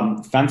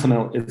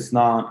 Fentanyl, it's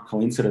not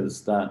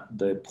coincidence that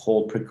the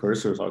whole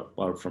precursors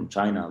are from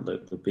China.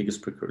 The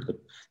biggest precursor,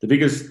 the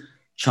biggest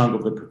chunk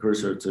of the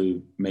precursor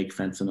to make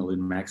fentanyl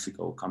in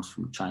Mexico comes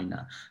from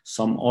China.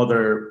 Some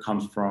other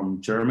comes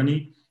from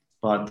Germany,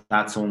 but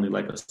that's only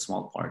like a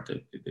small part.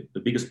 The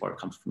biggest part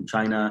comes from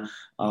China.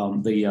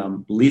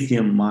 The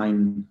lithium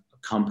mine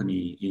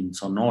company in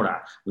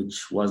Sonora,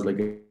 which was like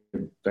a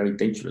very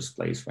dangerous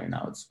place right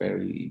now. It's a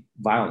very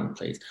violent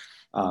place.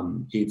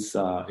 It's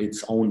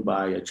owned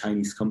by a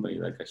Chinese company,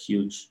 like a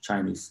huge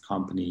Chinese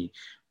company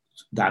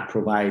that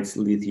provides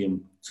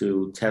lithium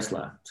to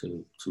Tesla,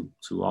 to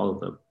all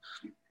of the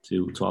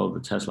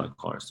Tesla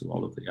cars, to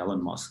all of the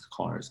Elon Musk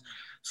cars.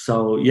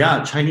 So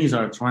yeah, Chinese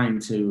are trying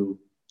to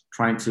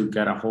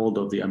get a hold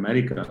of the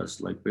Americas,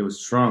 like really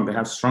strong. They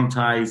have strong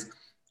ties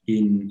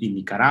in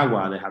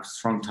Nicaragua. They have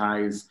strong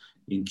ties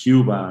in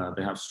Cuba.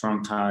 They have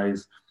strong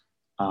ties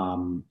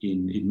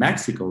in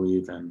Mexico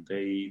even.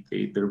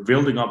 They're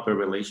building up their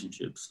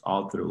relationships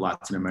all through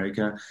Latin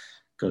America,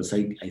 because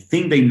I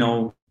think they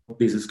know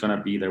this is going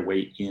to be their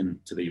way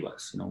into the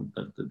U.S.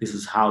 This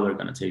is how they're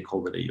going to take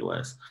over the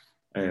U.S.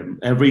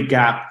 Every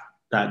gap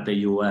that the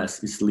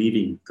U.S. is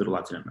leaving to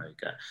Latin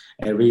America,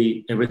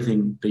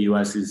 everything the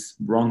U.S. is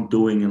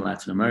wrongdoing in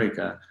Latin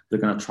America, they're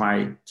going to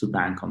try to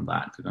bank on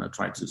that. They're going to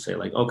try to say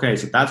like, okay,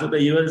 so that's what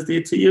the U.S.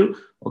 did to you.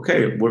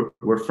 Okay,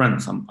 we're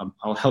friends.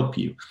 I'll help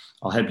you.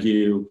 I'll help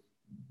you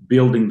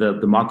building the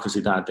democracy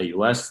that the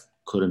U.S.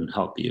 couldn't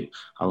help you.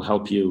 I'll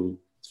help you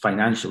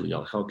financially.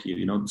 I'll help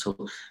you.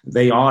 So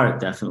they are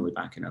definitely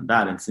banking on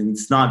that, and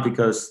it's not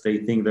because they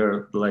think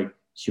they're like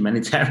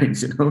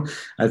humanitarians,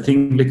 I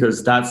think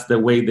because that's the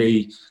way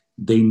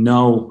they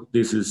know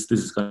this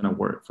is going to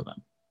work for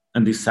them,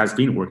 and this has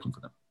been working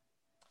for them.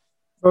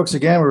 Folks,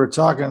 again, we were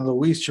talking to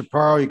Luis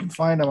Chaparro. You can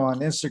find him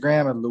on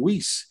Instagram at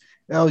Luis,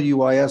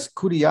 Luis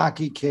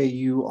Kuriaki,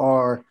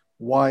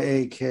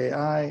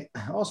 Kuryaki.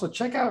 Also,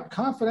 check out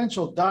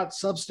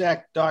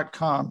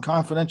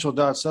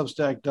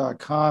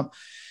confidential.substack.com.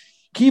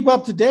 Keep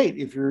up to date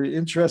if you're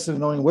interested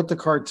in knowing what the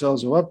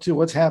cartels are up to,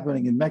 what's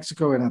happening in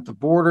Mexico and at the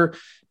border.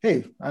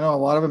 Hey, I know a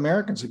lot of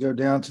Americans that go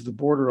down to the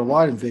border a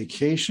lot in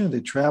vacation.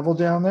 They travel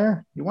down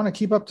there. You want to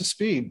keep up to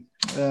speed.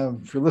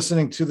 If you're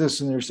listening to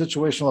this in your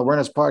situational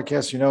awareness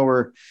podcast,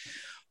 we're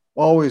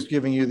always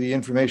giving you the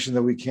information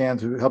that we can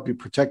to help you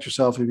protect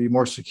yourself and be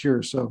more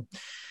secure. So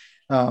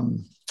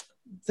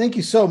thank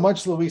you so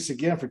much, Luis,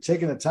 again, for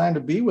taking the time to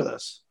be with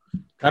us.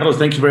 Carlos,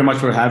 thank you very much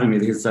for having me.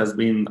 This has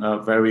been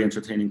a very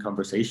entertaining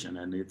conversation,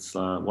 and it's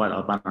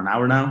about an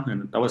hour now,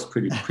 and that was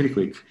pretty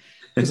quick.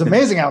 It's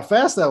amazing how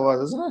fast that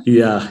was, isn't it?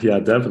 Yeah,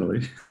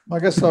 definitely. I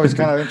guess it's always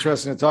kind of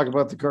interesting to talk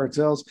about the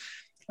cartels.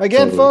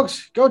 Again,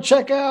 folks, go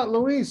check out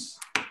Luis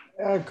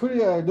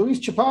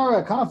Chaparro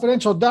at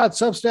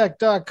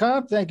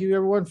confidential.substack.com. Thank you,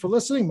 everyone, for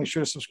listening. Make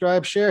sure to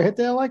subscribe, share, hit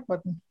that like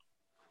button.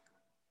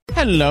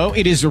 Hello,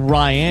 it is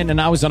Ryan,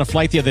 and I was on a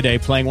flight the other day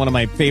playing one of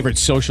my favorite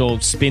social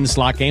spin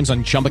slot games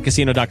on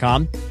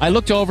ChumbaCasino.com. I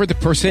looked over at the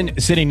person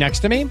sitting next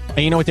to me, and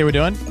you know what they were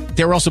doing?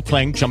 They were also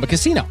playing Chumba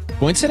Casino.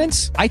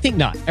 Coincidence? I think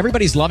not.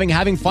 Everybody's loving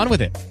having fun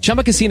with it.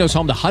 Chumba Casino is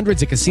home to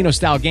hundreds of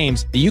casino-style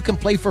games that you can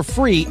play for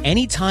free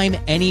anytime,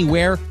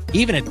 anywhere,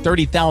 even at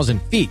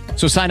 30,000 feet.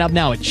 So sign up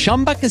now at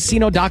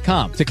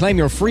ChumbaCasino.com to claim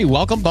your free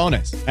welcome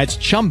bonus. That's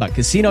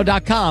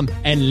ChumbaCasino.com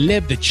and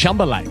live the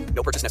Chumba life.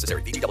 No purchase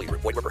necessary. VGW.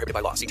 Void where prohibited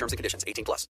by law. See terms and conditions. 18+.